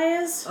affairs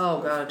wise.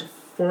 Oh, God.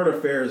 Foreign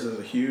affairs is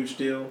a huge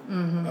deal.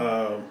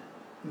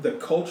 The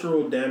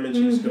cultural damage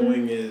he's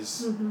doing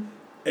is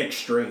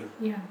extreme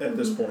at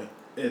this point.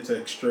 It's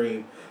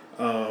extreme.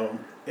 And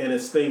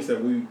it's things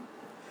that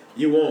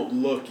you won't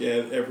look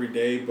at every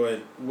day,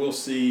 but we'll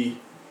see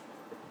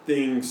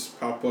things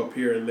pop up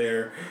here and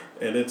there.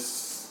 And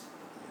it's,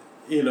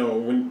 you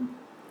know,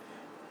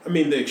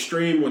 the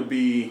extreme would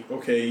be,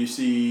 okay, you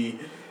see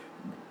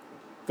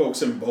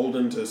folks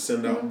emboldened to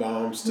send out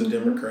bombs to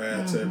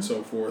Democrats and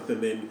so forth.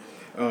 And then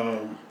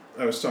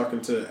I was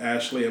talking to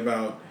Ashley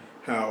about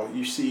how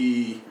you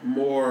see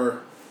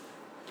more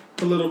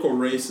political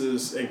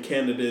races and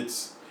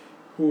candidates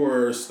who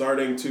are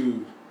starting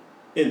to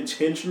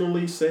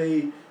intentionally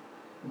say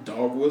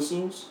dog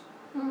whistles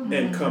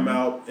and come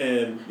out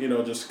and,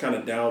 just kind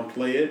of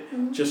downplay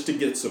it just to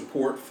get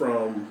support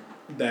from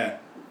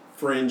that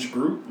fringe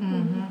group.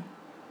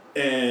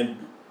 And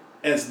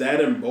as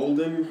that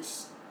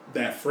emboldens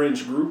that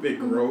fringe group, it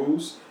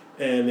grows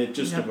and it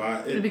just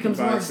it becomes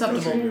more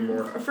acceptable.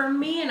 More. For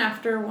me, and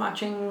after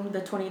watching the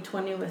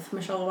 2020 with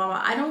Michelle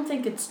Obama, I don't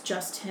think it's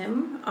just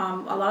him.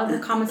 A lot of the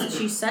comments that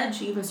she said,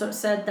 she even sort of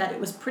said that it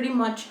was pretty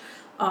much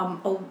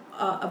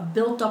a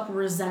built-up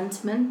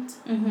resentment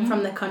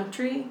from the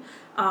country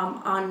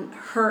on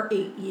her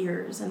 8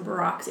 years and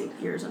Barack's 8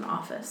 years in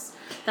office.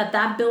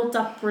 That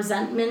built-up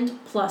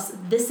resentment plus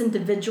this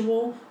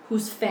individual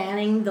who's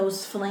fanning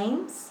those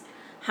flames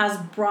has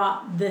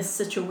brought this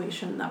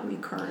situation that we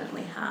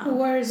currently have.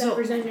 Where is that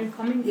resentment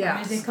coming from?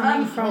 Yes. Is it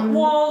coming from...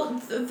 Well,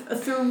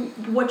 through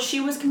what she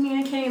was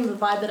communicating, the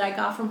vibe that I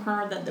got from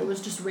her, that there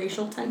was just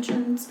racial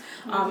tensions.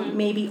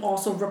 Maybe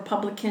also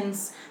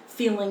Republicans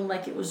feeling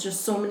like it was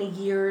just so many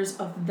years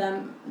of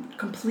them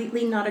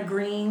completely not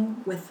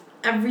agreeing with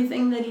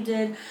everything that he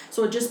did.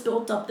 So it just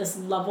built up this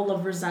level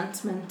of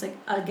resentment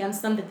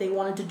against them that they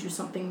wanted to do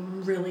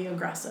something really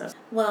aggressive.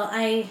 Well,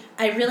 I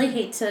really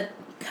hate to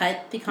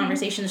cut the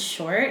conversation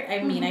short.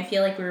 I mean, I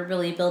feel like we're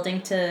really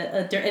building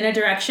to in a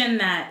direction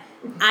that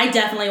I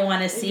definitely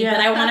want to see, but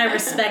I want to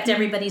respect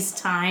everybody's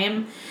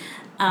time.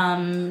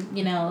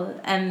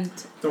 And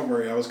don't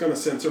worry, I was going to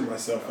censor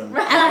myself. And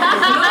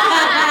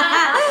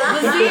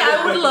But see,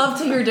 I would love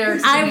to hear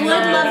Derek's I would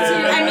love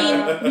to. I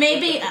mean,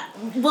 maybe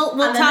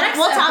we'll talk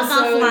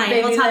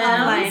offline. We'll talk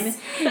offline.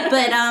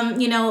 But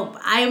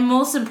I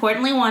most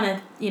importantly want to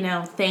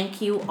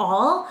thank you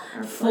all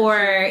for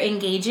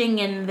engaging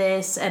in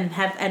this and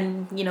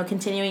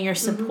continuing your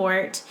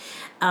support.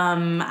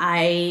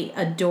 I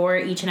adore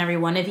each and every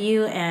one of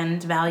you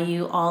and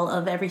value all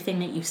of everything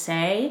that you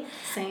say.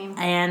 Same.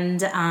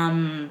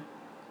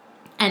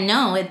 And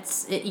no,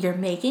 you're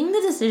making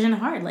the decision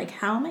hard. Like,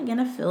 how am I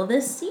gonna fill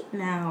this seat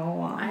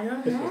now? I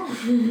don't know.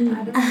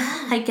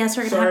 I guess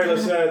we're gonna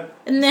have to.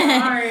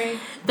 Sorry.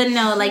 But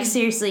no, like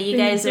seriously, you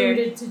guys are.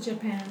 to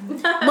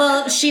Japan.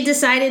 Well, she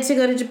decided to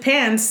go to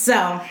Japan,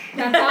 so.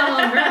 That's all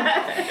on her.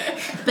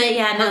 But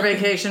yeah, no. Her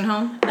vacation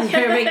home?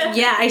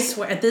 Yeah, I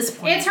swear, at this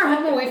point. It's her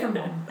home away from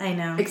home. I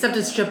know. Except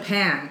it's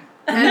Japan.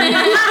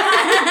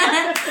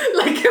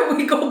 Like, can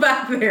we go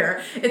back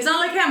there? It's not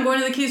like, hey, I'm going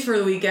to the Keys for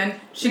the weekend.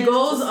 She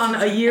goes on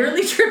a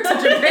yearly trip to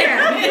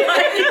Japan.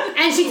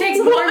 And she takes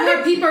more and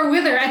more people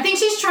with her. I think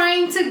she's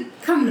trying to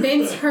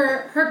convince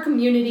her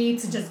community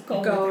to just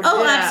go.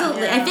 Oh,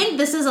 absolutely. I think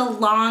this is a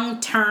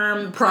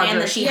long-term plan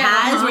that she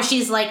has where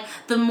she's like,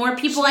 the more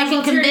people I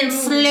can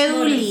convince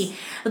slowly,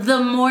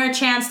 the more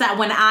chance that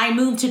when I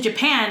move to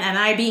Japan, and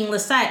I being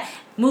Lisette,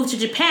 move to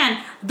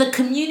Japan, the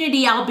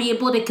community I'll be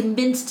able to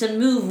convince to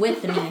move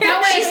with me.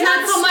 That way it's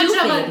not so much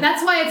of a,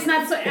 that's why it's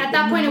not so, at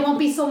that point it won't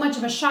be so much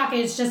of a shock.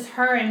 It's just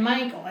her and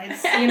Michael.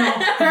 It's, her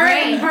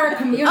and her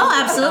community.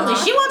 Oh, absolutely.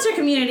 She wants her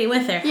community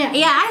with her.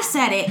 Yeah, I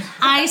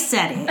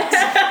said it.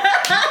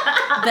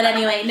 But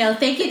anyway, no,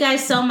 thank you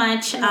guys so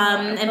much.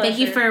 And thank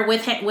you for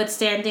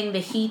withstanding the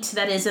heat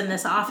that is in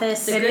this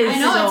office. It is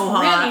so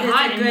hot. Really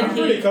hot. I'm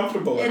pretty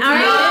comfortable.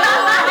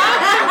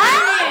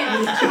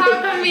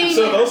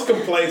 So those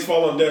complaints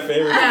fall on deaf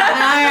ears. All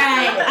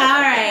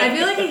right. I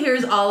feel like he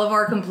hears all of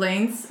our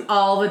complaints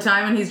all the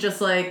time, and he's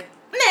just like,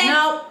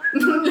 no.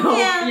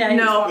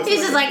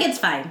 He's just like, it's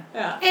fine.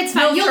 Yeah. It's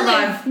fine. You'll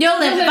live.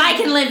 If I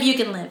can live, you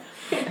can live.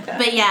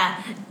 But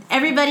yeah,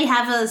 everybody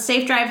have a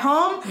safe drive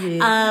home.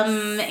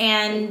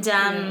 Yes.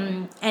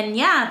 And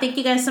yeah, thank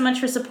you guys so much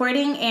for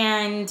supporting,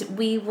 and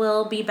we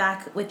will be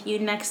back with you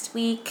next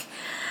week.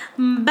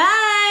 Bye.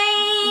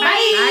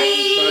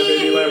 Bye,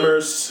 baby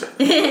lambers.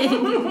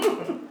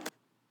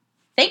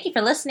 Thank you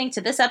for listening to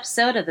this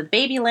episode of the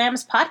Baby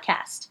Lambs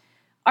podcast.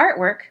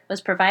 Artwork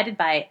was provided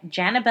by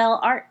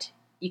Janabelle Art.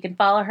 You can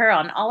follow her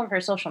on all of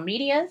her social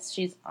medias.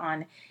 She's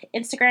on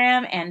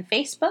Instagram and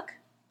Facebook.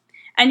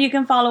 And you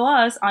can follow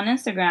us on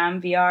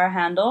Instagram via our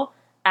handle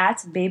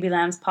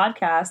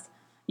 @BabyLambsPodcast.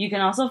 You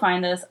can also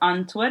find us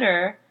on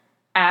Twitter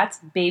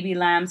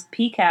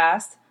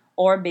 @BabyLambsPcast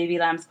or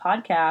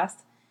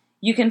BabyLambsPodcast.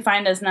 You can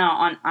find us now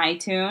on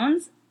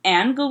iTunes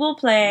and Google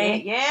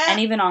Play, and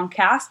even on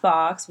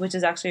CastBox, which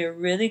is actually a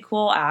really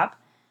cool app.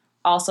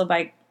 Also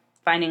by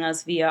finding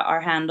us via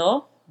our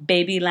handle,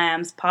 Baby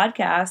Lambs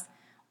Podcast,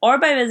 or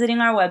by visiting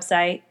our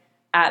website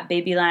at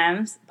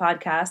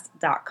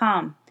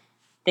babylambspodcast.com.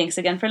 Thanks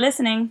again for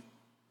listening.